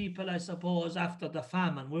primitive people, I suppose, after the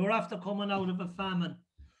famine. We were after coming out of a famine,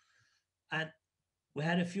 and we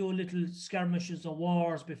had a few little skirmishes or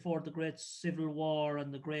wars before the Great Civil War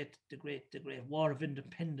and the great War of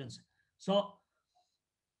Independence. So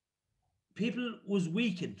people was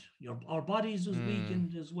weakened. Our bodies was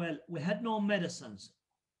weakened as well. We had no medicines,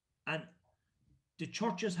 and the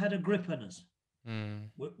churches had a grip on us.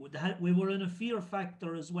 We were in a fear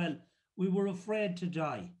factor as well. We were afraid to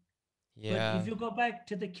die. yeah. But if you go back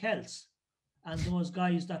to the Celts and those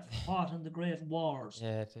guys that fought in the great wars,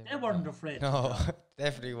 they weren't afraid to die.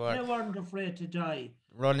 Definitely weren't. They weren't afraid to die.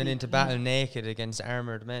 Running into battle naked against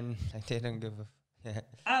armored men, like they don't give a. Yeah.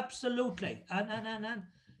 Absolutely, and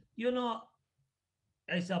you know,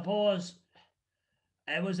 I suppose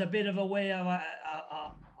it was a bit of a way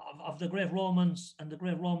of the great Romans and the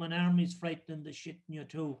great Roman armies frightening the shit in you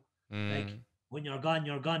too. Like when you're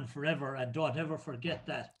gone forever, and don't ever forget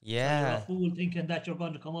that. Yeah. So you're a fool thinking that you're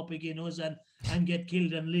going to come up again us and get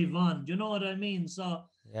killed and live on. Do you know what I mean? So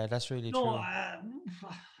Yeah, that's really no, true.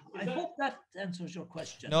 I hope that answers your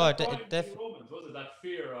question. No, it Romans, definitely. was it that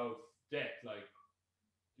fear of death? Like,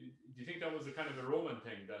 do you think that was a kind of a Roman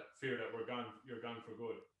thing, that fear that you're gone for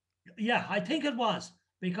good? Yeah, I think it was,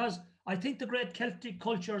 because I think the great Celtic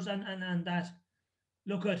cultures and that,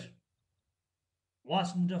 look at,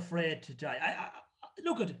 wasn't afraid to die.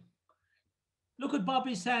 Look at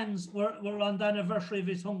Bobby Sands. We're on the anniversary of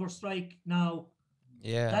his hunger strike now.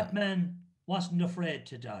 Yeah. That man wasn't afraid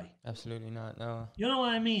to die. Absolutely not. No. You know what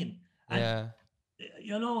I mean? And Yeah.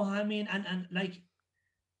 you know what I mean? And like,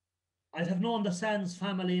 I have known the Sands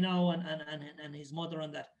family now, and his mother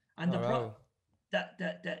and that, and Oh, wow.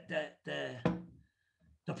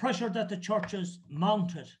 the pressure that the churches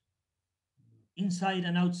mounted inside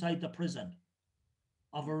and outside the prison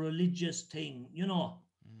of a religious thing, you know.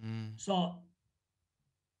 Mm. So,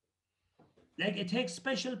 like, it takes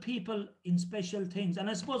special people in special things, and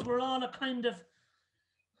I suppose we're all a kind of,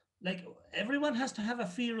 like, everyone has to have a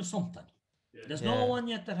fear of something. Yeah. There's Yeah. no one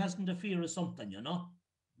yet that hasn't a fear of something, you know.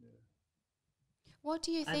 What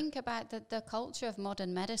do you think about the culture of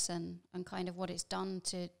modern medicine and kind of what it's done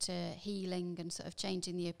to healing and sort of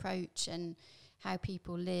changing the approach and how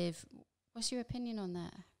people live? What's your opinion on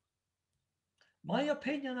that? My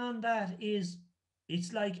opinion on that is,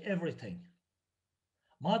 it's like everything.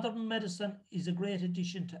 Modern medicine is a great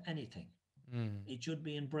addition to anything. Mm. It should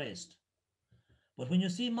be embraced. But when you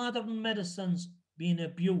see modern medicines being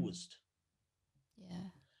abused,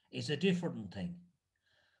 Yeah. it's a different thing.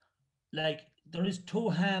 Like, there is two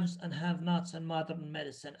haves and have-nots in modern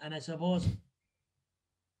medicine, and I suppose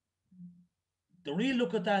the real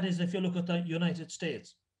look at that is, if you look at the United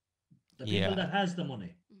States, the people that has the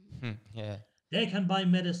money, Mm. Yeah. they can buy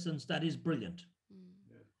medicines that is brilliant,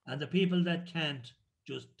 Mm. and the people that can't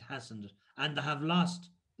just hasn't, and they have lost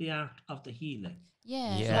the art of the healing.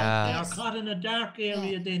 Yeah. Yeah. So they are that's- caught in a dark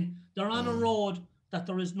area. Yeah. Then they're on a road that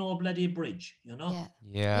there is no bloody bridge, you know. Yeah.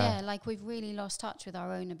 Yeah. Yeah, like we've really lost touch with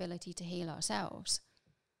our own ability to heal ourselves.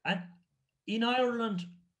 And in Ireland,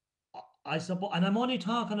 I suppose, and I'm only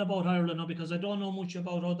talking about Ireland now because I don't know much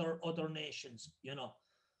about other nations, you know.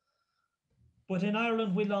 But in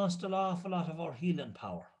Ireland, we lost an awful lot of our healing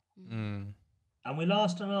power, Mm. and we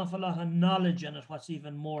lost an awful lot of knowledge in it. What's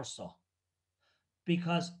even more so,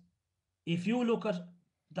 because if you look at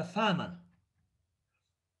the famine,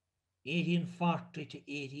 1840 to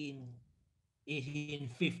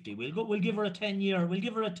 1850, we'll give her a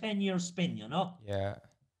 10-year spin, you know. Yeah.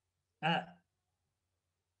 Uh,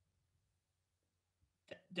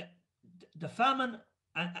 the, the famine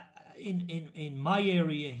in my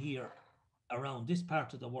area here, around this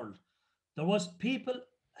part of the world, there was people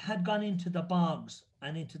had gone into the bogs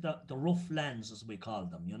and into the rough lands, as we call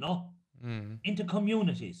them, you know, Mm. into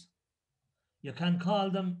communities. You can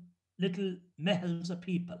call them little mehels of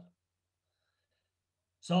people.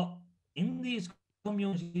 So in these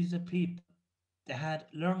communities of people, they had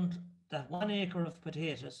learned that 1 acre of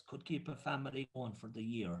potatoes could keep a family going for the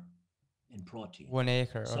year in protein. 1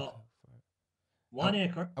 acre. So Okay. 1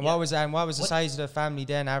 acre. And yeah. what was the What- size of the family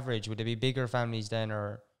then? Average? Would there be bigger families then,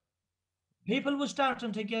 or? People were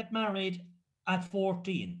starting to get married at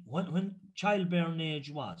 14, when childbearing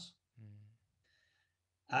age was.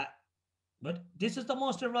 Mm. But this is the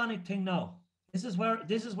most ironic thing now. This is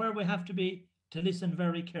where we have to listen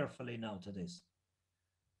very carefully now to this.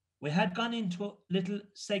 We had gone into little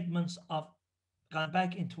segments of, gone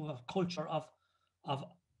back into a culture of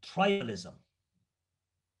tribalism.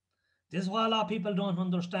 This is why a lot of people don't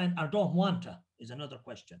understand or don't want to, is another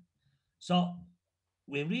question. So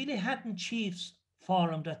we really hadn't chiefs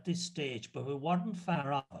formed at this stage, but we weren't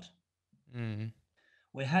far off it. Mm.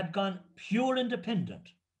 We had gone pure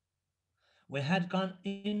independent. We had gone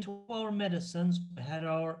into our medicines. We had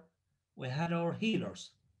our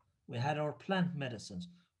healers. We had our plant medicines.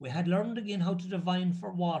 We had learned again how to divine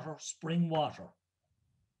for water, spring water.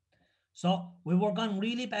 So we were gone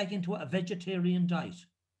really back into a vegetarian diet.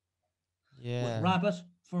 Yeah. With rabbit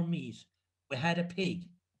for meat. We had a pig.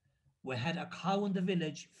 We had a cow in the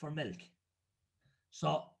village for milk.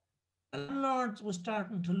 So the landlords were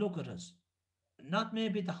starting to look at us, not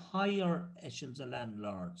maybe the higher echelons of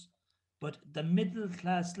landlords, but the middle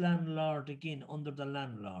class landlord again under the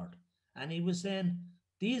landlord. And he was saying,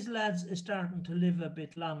 these lads are starting to live a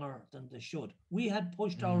bit longer than they should. We had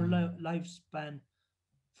pushed our lifespan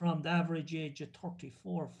from the average age of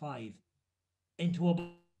 34, 5 into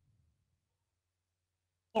a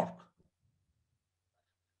work.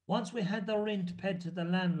 Once we had the rent paid to the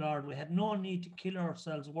landlord, we had no need to kill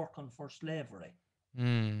ourselves working for slavery.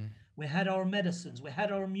 Mm. We had our medicines, we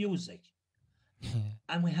had our music,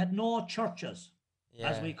 and we had no churches,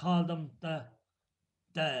 as we call them, the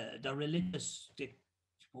religious, the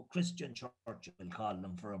Christian church, we'll call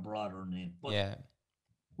them for a broader name. But Yeah.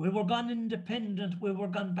 we were gone independent, we were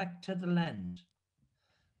gone back to the land.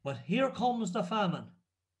 But here comes the famine.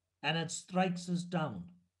 and it strikes us down.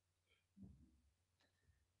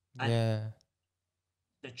 And Yeah.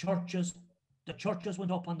 the churches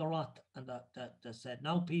went up on the wrath, and they said,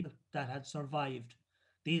 now people that had survived,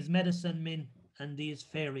 these medicine men and these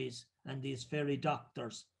fairies and these fairy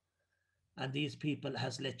doctors and these people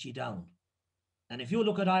has let you down. And if you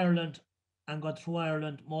look at Ireland and go through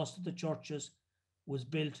Ireland, most of the churches was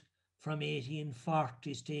built from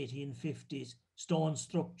 1840s to 1850s, stone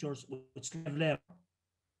structures with slave labor.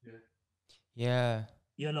 Yeah.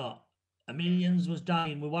 You know, millions was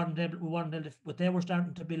dying. We weren't able to, but they were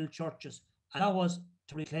starting to build churches, and that was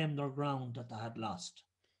to reclaim their ground that they had lost.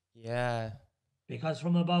 Yeah. Because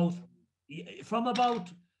from about,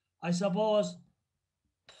 I suppose,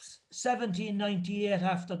 1798,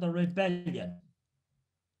 after the rebellion,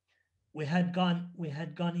 we had gone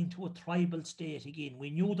into a tribal state again. We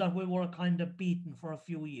knew that we were kind of beaten for a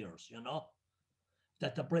few years, you know,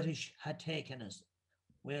 that the British had taken us.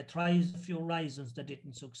 We had tried a few risings that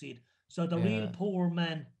didn't succeed. So the real poor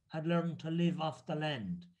man had learned to live off the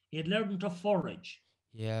land. He had learned to forage.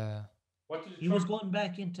 Yeah. He was going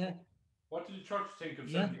back into. What did the church think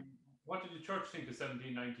of What did the church think of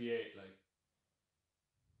 1798? Like,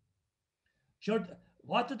 Sure.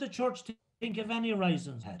 What did the church think of any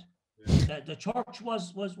risings had? The church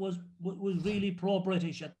was really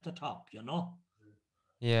pro-British at the top, you know.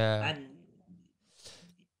 Yeah. And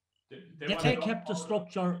they kept the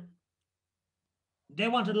structure. They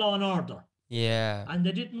wanted law and order. Yeah. And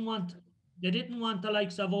they didn't want the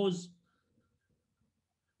likes of us,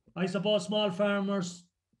 I suppose, small farmers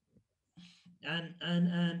and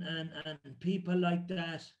people like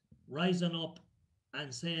that rising up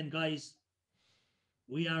and saying, guys,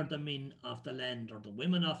 we are the men of the land or the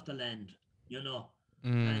women of the land, you know.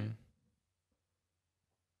 And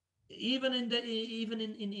even in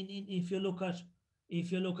if you look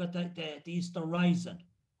at the Easter Rising,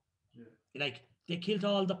 like they killed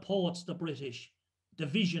all the poets, the British, the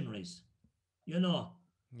visionaries, you know.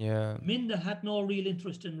 Yeah. Men that had no real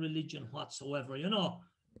interest in religion whatsoever, you know,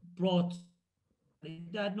 they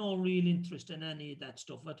had no real interest in any of that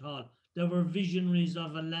stuff at all. They were visionaries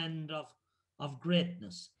of a land of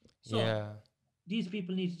greatness. So these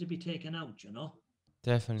people needed to be taken out, you know.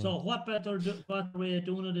 Definitely. So what way of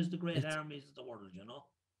doing it is the great armies of the world, you know.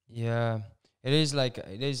 Yeah. It is like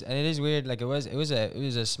it is, and it is weird. Like it was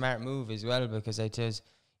a smart move as well, because it is,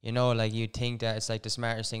 you know, like you think that it's like the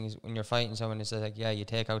smartest thing is when you're fighting someone. It's like, yeah, you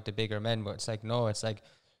take out the bigger men, but it's like, no, it's like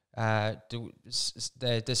the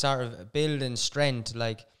sort of building strength,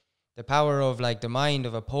 like the power of like the mind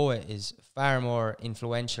of a poet is far more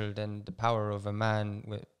influential than the power of a man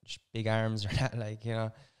with big arms or that, like, you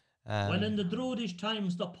know. Well, in the Druidish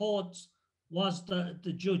times, the poets was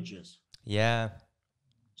the judges. Yeah.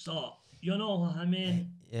 So you know what I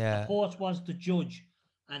mean. Yeah. The poet was the judge,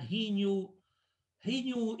 and he knew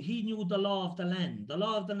the law of the land. The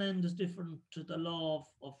law of the land is different to the law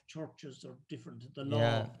of churches, or different to the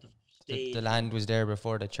law of the state. The land was there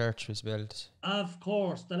before the church was built. Of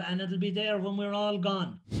course, and it'll be there when we're all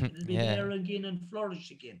gone. It'll be there again and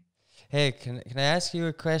flourish again. Hey, can I ask you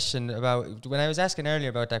a question about when I was asking earlier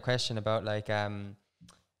about that question about like the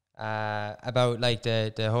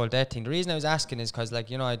whole death thing? The reason I was asking is because, like,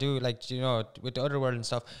 you know, I do, like, you know, with the other world and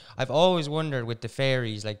stuff, I've always wondered with the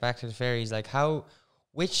fairies, like back to the fairies, like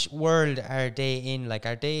which world are they in? Like,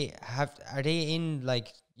 are they in, like,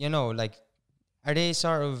 you know, like, are they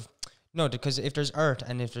sort of, no, because if there's earth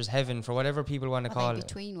and if there's heaven, for whatever people want to call it,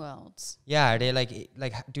 between worlds. Yeah, are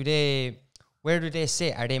they where do they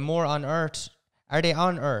sit? Are they more on earth? Are they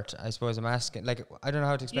on earth? I suppose I'm asking. Like, I don't know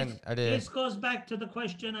how to explain. This goes back to the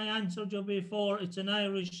question I answered you before. It's an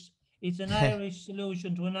Irish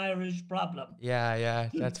solution to an Irish problem. Yeah,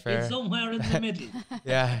 that's fair. It's somewhere in the middle.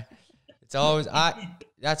 Yeah, it's always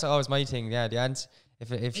that's always my thing. Yeah, the answer.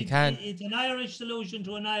 If you can't, it's an Irish solution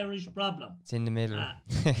to an Irish problem. It's in the middle.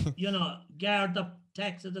 You know, guard the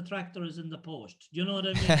tax of the tractor is in the post. Do you know what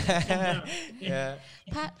I mean? Yeah.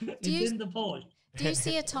 Pat, in the post. Do you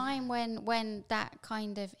see a time when that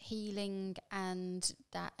kind of healing and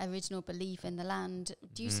that original belief in the land,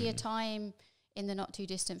 do you see a time in the not too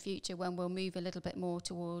distant future when we'll move a little bit more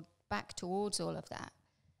back towards all of that?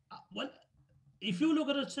 Well, if you look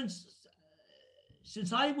at it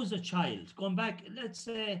since I was a child, going back, let's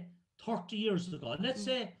say 30 years ago, let's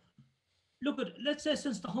say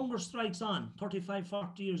since the hunger strikes on 35,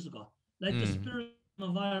 40 years ago, like the spirit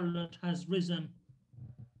of Ireland has risen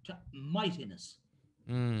to mightiness.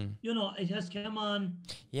 You know, it has come on.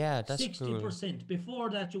 Yeah, that's 60%. Cool. Before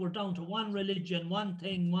that, you were down to one religion, one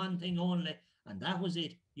thing only, and that was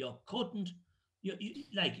it. You couldn't,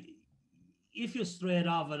 if you strayed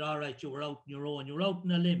off it, all right, you were out on your own, you were out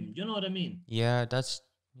on a limb. Do you know what I mean? Yeah, that's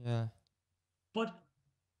yeah. But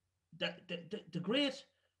the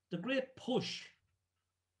great push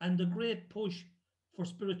and the great push for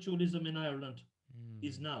spiritualism in Ireland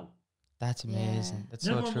is now. That's amazing. Yeah. That's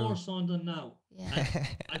Never so true. more so than now. Yeah.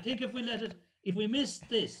 I think if we miss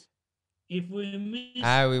this, if we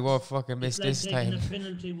miss, We won't fucking miss it's like this taking time. a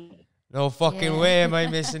penalty. No fucking Yeah. way am I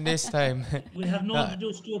missing this time. We have no to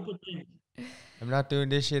do stupid things. I'm not doing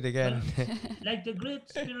this shit again. Like the great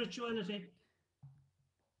spirituality.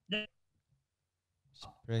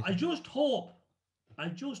 Right. I just hope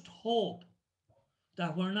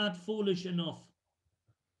that we're not foolish enough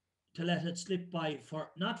to let it slip by,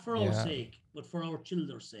 not for our Yeah. sake, but for our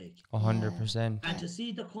children's sake. 100%. And to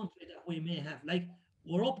see the country that we may have. Like,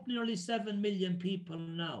 we're up nearly 7 million people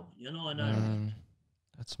now, in Ireland.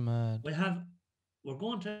 That's mad. We're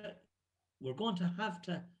going to have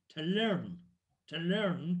to learn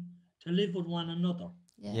to live with one another.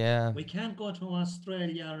 Yeah. We can't go to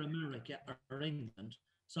Australia or America or England.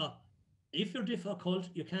 So if you're difficult,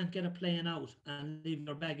 you can't get a plane out and leave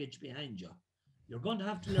your baggage behind you. You're going to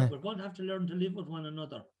have to learn. We're going to have to learn to live with one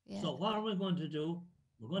another. Yeah. So what are we going to do?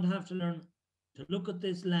 We're going to have to learn to look at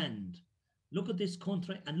this land, look at this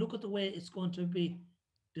country, and look at the way it's going to be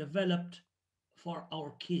developed for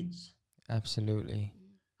our kids. Absolutely.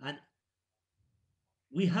 And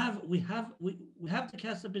we have the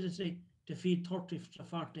capacity to feed 30 to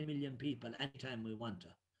 40 million people anytime we want to.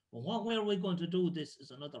 But what way are we going to do this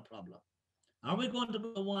is another problem. Are we going to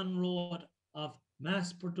go one road of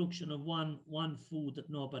mass production of one food that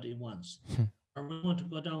nobody wants? Or are we going to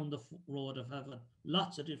go down the road of having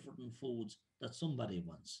lots of different foods that somebody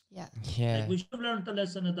wants? Yeah. Yeah. Like we should have learned the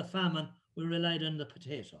lesson of the famine. We relied on the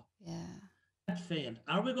potato. Yeah. That failed.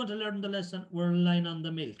 Are we going to learn the lesson? We're relying on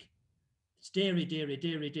the milk. It's dairy.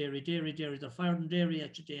 They're firing dairy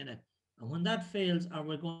at you, Dana. And when that fails, are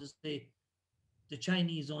we going to say the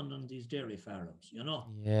Chinese owned on these dairy farms,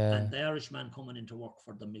 Yeah. and the Irishman coming into work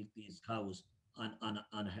for the milk these cows on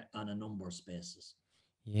a number of spaces?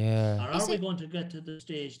 Yeah. Or are we going to get to the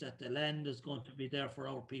stage that the land is going to be there for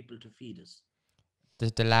our people to feed us?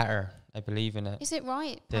 The latter, I believe in it. Is it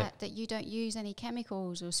right, Pat, that you don't use any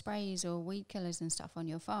chemicals or sprays or weed killers and stuff on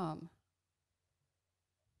your farm?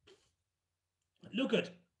 Look at,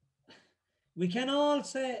 we can all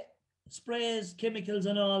say sprays, chemicals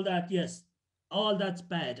and all that, yes, all that's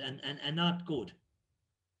bad and not good.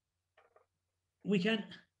 We can,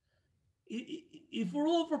 if we're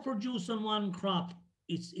overproducing one crop,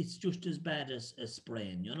 it's just as bad as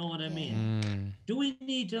spraying, you know what I mean? Do we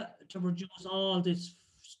need to produce all this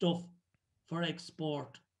stuff for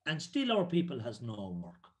export and still our people has no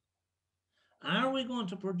work? Are we going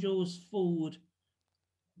to produce food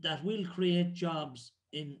that will create jobs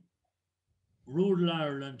in rural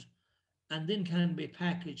Ireland and then can be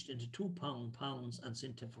packaged into £2 and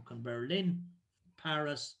sent to fucking Berlin,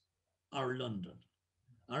 Paris or London?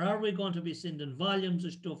 Or are we going to be sending volumes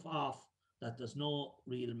of stuff off that there's no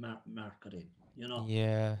real market in,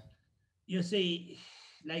 Yeah. You see,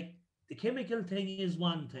 like the chemical thing is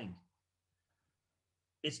one thing.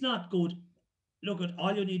 It's not good. Look at,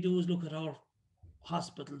 all you need to do is look at our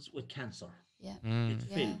hospitals with cancer. Yeah. It's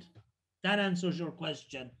filled. That answers your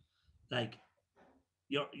question. Like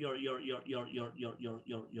your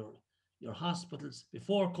hospitals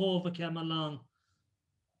before COVID came along,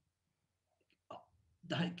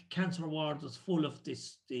 the cancer ward is full of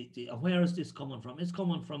this. Where is this coming from? It's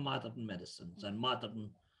coming from modern medicines and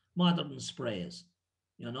modern sprays,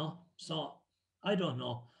 So I don't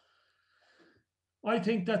know. I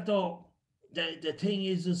think that though the thing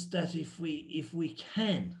is that if we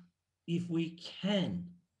can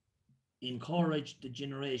encourage the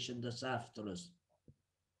generation that's after us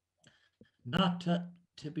not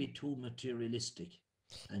to be too materialistic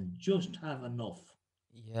and just have enough.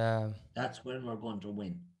 Yeah. That's when we're going to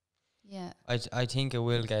win. Yeah. I think it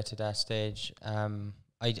will get to that stage.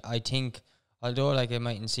 I think, although like it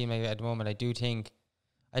mightn't seem like it at the moment,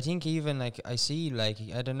 I think even like I see like,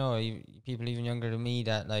 I don't know, people even younger than me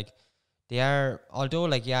that like they are, although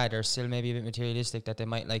like, yeah, they're still maybe a bit materialistic, that they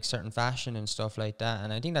might like certain fashion and stuff like that.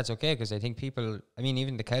 And I think that's okay, because I think people, I mean,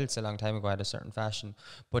 even the Celts a long time ago had a certain fashion,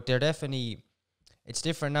 but they're definitely, it's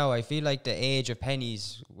different now. I feel like the age of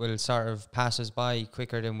pennies will sort of pass us by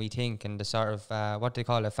quicker than we think, and the sort of what they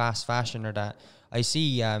call a fast fashion, or that I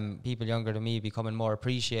see people younger than me becoming more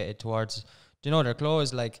appreciated towards, their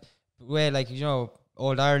clothes, like where like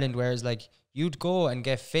old Ireland, whereas like you'd go and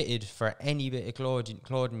get fitted for any bit of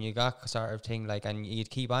clothing you got, sort of thing, like, and you'd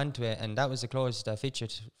keep on to it, and that was the clothes that fit you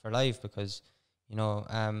for life, because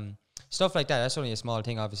stuff like that. That's only a small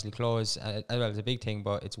thing, obviously. Clothes, well, it's a big thing,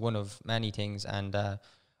 but it's one of many things. And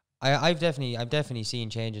I've definitely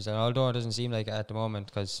seen changes. And although it doesn't seem like it at the moment,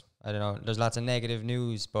 because I don't know, there's lots of negative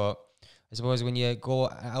news. But I suppose when you go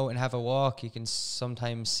out and have a walk, you can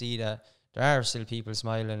sometimes see that there are still people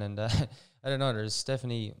smiling. And I don't know. There's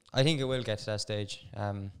definitely. I think it will get to that stage.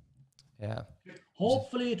 Yeah.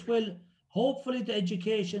 Hopefully it will. Hopefully the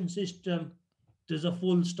education system, there's a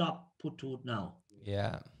full stop put to it now.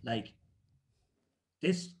 Yeah. Like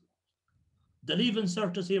this, the leaving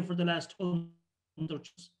cert is here for the last 100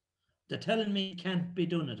 years. They're telling me it can't be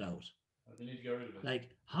done it out. They need to get rid of it.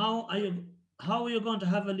 Like how are you going to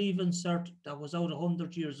have a leaving cert that was out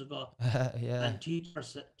 100 years ago Yeah. and teach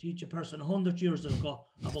a person 100 years ago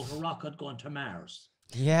about a rocket going to Mars?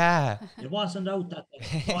 Yeah. It wasn't out that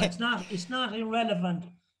way. So it's not irrelevant.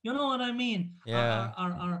 You know what I mean? Yeah.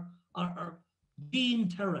 Our gene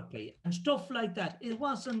therapy and stuff like that. It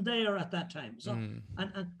wasn't there at that time. So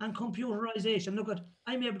and computerization. Look at,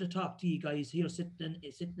 I'm able to talk to you guys here sitting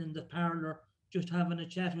in the parlour, just having a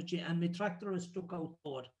chat with you, and my tractor is stuck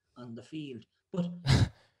outboard on the field. But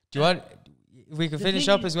do you want? We can finish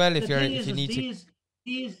up as well if you need to.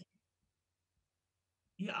 These.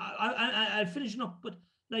 Yeah, I finishing up, but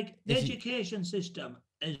like the education system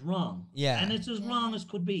is wrong. Yeah. And it's as wrong as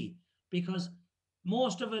could be, because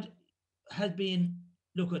most of it has been,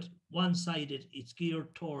 look at one-sided. It's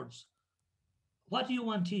geared towards, what do you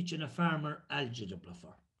want teaching a farmer algebra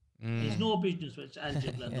for? He's no business with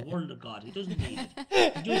algebra in the world of God. He doesn't need it.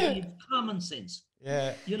 He just needs common sense.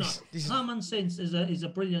 Yeah. You know, common sense is a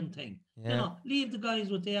brilliant thing. Yeah. You know, leave the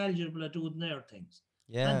guys with the algebra doing their things.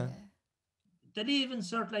 Yeah. And they'd even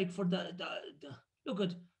sort like for the look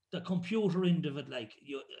at the computer end of it,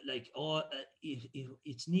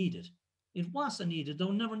 it's needed. It wasn't needed. They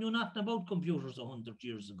never knew nothing about computers 100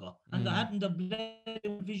 years ago, and they hadn't the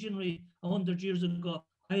visionary 100 years ago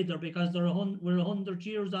either, because we're 100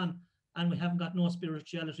 years on, and we haven't got no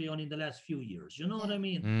spirituality on in the last few years. You know what I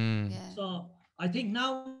mean? Yeah. So I think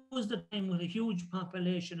now is the time with a huge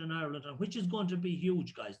population in Ireland, and which is going to be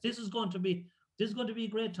huge, guys. This is going to be a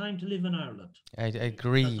great time to live in Ireland. I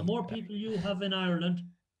agree. Because the more people you have in Ireland,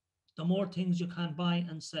 the more things you can buy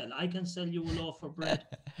and sell. I can sell you a loaf of bread.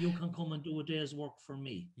 You can come and do a day's work for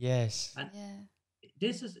me. Yes. And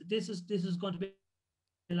this is going to be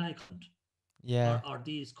like or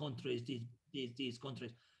these countries, these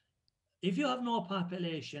countries. If you have no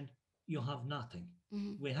population, you have nothing.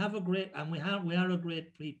 We have we are a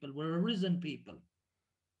great people. We're a risen people.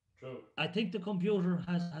 True. I think the computer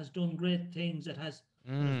has done great things. It has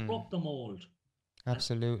broke the mold.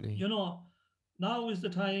 Absolutely. And, you know, now is the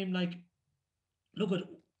time. Like, look at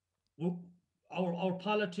our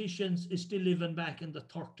politicians is still living back in the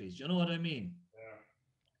 30s. You know what I mean? Yeah.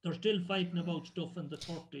 They're still fighting about stuff in the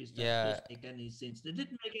 30s that doesn't make any sense. They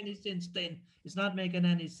didn't make any sense then. It's not making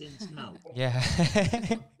any sense now. Yeah.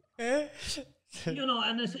 You know,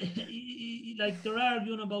 and it's like they're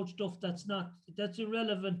arguing about stuff that's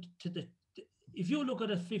irrelevant to the. If you look at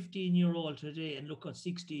a 15-year-old today and look at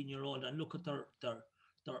 16-year-old and look at their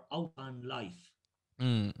out on life,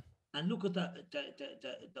 and look at the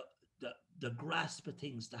grasp of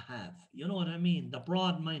things to have. You know what I mean? The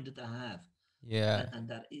broad minded to have. Yeah. And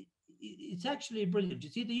that it's actually brilliant. You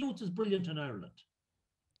see, the youth is brilliant in Ireland.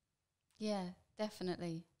 Yeah,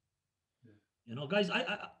 definitely. You know, guys,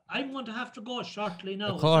 I'm going to have to go shortly now.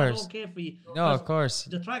 Of course. Is that okay for you? No, of course.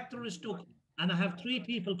 The tractor is stuck, and I have 3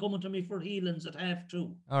 people coming to me for healings at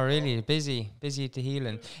 2:30. Oh, really? Busy to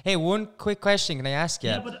healing. Hey, one quick question. Can I ask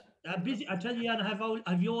you? Yeah, but I'm busy. I tell you, and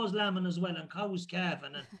I have yours lambing as well, and cows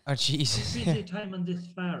calving. Oh, Jesus. Busy time on this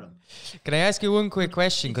farm. Can I ask you one quick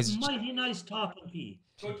question? It's mighty nice talking to you.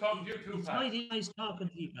 Good talking to you too, It's Pat. mighty nice talking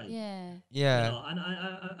to you, guys. Yeah. Yeah. You know, and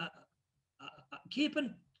I keep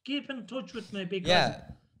in touch with me, because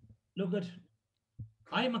look at,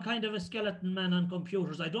 I'm a kind of a skeleton man on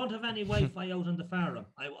computers. I don't have any Wi-Fi out on the farm.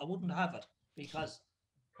 I wouldn't have it, because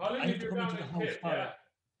Call in I have if to you're come down into the in house Kip, for yeah. it.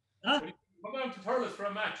 Huh? When you come down to Thurles for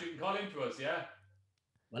a match, you can call into us, yeah?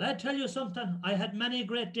 Well, I tell you something. I had many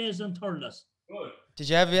great days in Thurles. Good. Did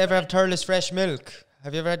you ever have Thurles fresh milk?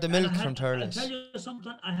 Have you ever had the milk from I Thurles? tell you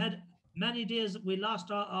something. I had many days. We lost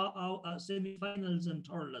our semi-finals in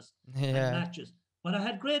Thurles and matches. But I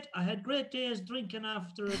had great days drinking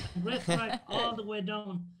after it, and great crack all the way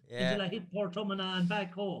down until I hit Portumna and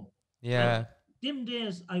back home. Yeah. And them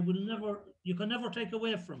days you can never take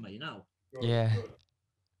away from me now. Good, Yeah. good.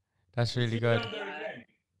 That's really good. Down there again.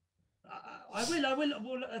 I will,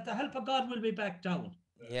 at the help of God, we'll be back down.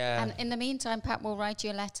 Yeah. And in the meantime, Pat will write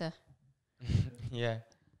you a letter. Yeah.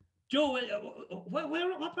 Joe, what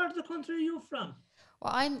part of the country are you from?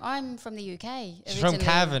 Well, I'm from the UK. She's from originally.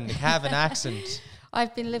 Cavan, the Cavan accent.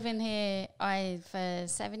 I've been living here for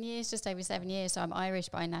 7 years, just over 7 years. So I'm Irish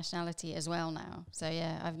by nationality as well now. So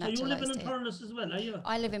yeah, I've So you're naturalised living in here. Thurles as well, are you?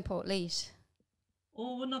 I live in Portleash.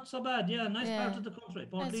 Oh, well, not so bad. Yeah, nice Yeah. part of the country.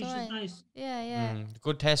 Port That's Leash right. is nice. Yeah.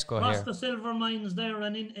 Good Tesco Across here. the silver mines there,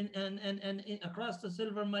 and across the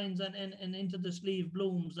silver mines and into the Sleeve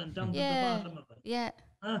Blooms and down to the bottom of it. Yeah.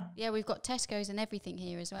 Huh? Yeah, we've got Tesco's and everything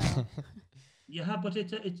here as well. Yeah, but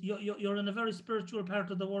you're in a very spiritual part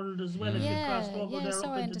of the world as well. If you crossed over there so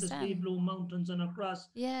up I into the understand. Sleeve Bloom Mountains and across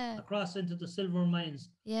Yeah. into the silver mines.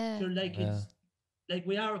 Yeah. You're like it's like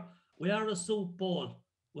we are a soup bowl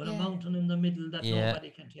with a Yeah. mountain in the middle that Yeah. nobody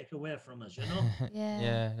can take away from us. You know,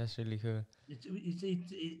 Yeah. That's really cool.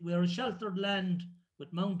 we're a sheltered land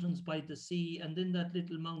with mountains by the sea, and then that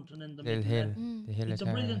little mountain in the Little middle. hill. and The hill It's a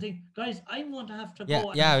brilliant thing, guys. I'm going to have to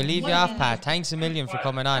go. Yeah, we'll leave you off, Well, Pat. Thanks a million for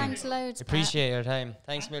coming on. Thanks loads, Pat. Appreciate your time.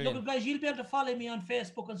 Thanks a Look, million. guys, you'll be able to follow me on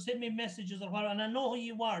Facebook and send me messages or whatever, and I know who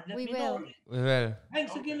you are. Let We me will. know. We will.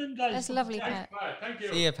 Thanks again, guys. That's lovely, Thanks, Pat. Pat. Thank you.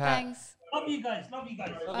 See you, Pat. Thanks. Love you guys. Love you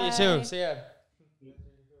Bye. too. See ya. That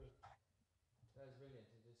was brilliant.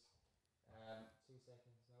 2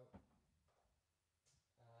 seconds now.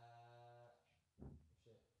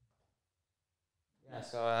 Yeah.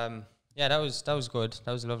 So yeah, that was good.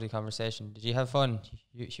 That was a lovely conversation. Did you have fun?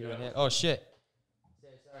 You were here. Oh shit.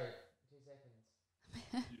 Sorry. 2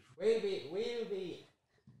 seconds. we'll be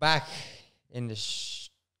back in the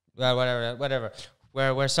well, whatever.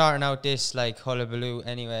 We're sorting out this like hullabaloo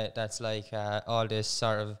anyway. That's like all this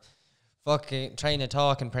sort of fucking trying to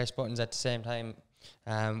talk and press buttons at the same time.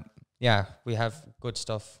 Yeah, we have good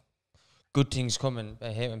stuff, good things coming. I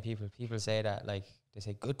hate when people say that, like they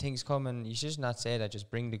say good things coming. You should just not say that. Just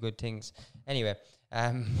bring the good things. Anyway,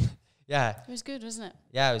 yeah, It was good, wasn't it?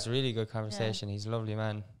 yeah, it was a really good conversation. He's a lovely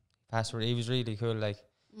man. He was really cool. Like,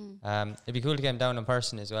 it'd be cool to get him down in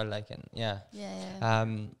person as well. Like, and yeah.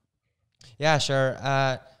 Yeah, sure.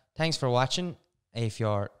 Thanks for watching if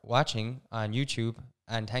you're watching on YouTube,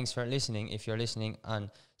 and thanks for listening if you're listening on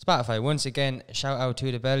Spotify. Once again, shout out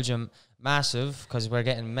to the Belgium massive, because we're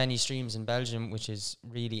getting many streams in Belgium, which is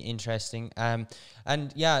really interesting. And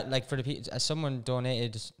yeah, like for the people, someone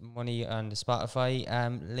donated money on the Spotify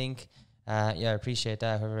link. Yeah, I appreciate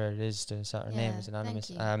that. Whoever it is, the sort of name is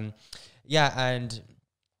anonymous. Yeah, and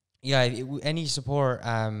yeah, any support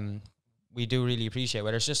we do really appreciate,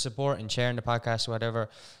 whether it's just support and sharing the podcast or whatever.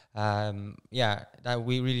 Yeah, that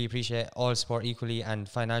we really appreciate all support equally, and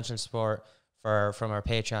financial support from our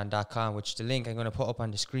patreon.com, which the link I'm going to put up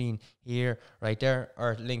on the screen here, right there.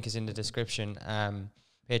 Our link is in the description.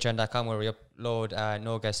 Patreon.com, where we upload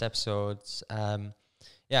no guest episodes.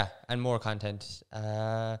 Yeah, and more content.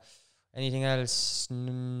 Anything else?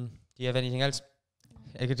 Do you have anything else?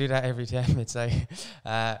 I could do that every time. It's like,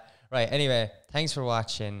 right. Anyway, thanks for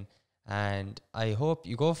watching. And I hope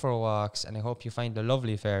you go for walks, and I hope you find the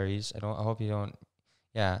lovely fairies. I hope you don't.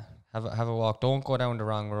 Yeah, have a walk. Don't go down the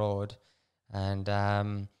wrong road, and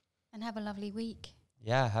have a lovely week.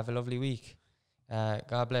 Yeah, have a lovely week.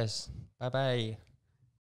 God bless. Bye bye.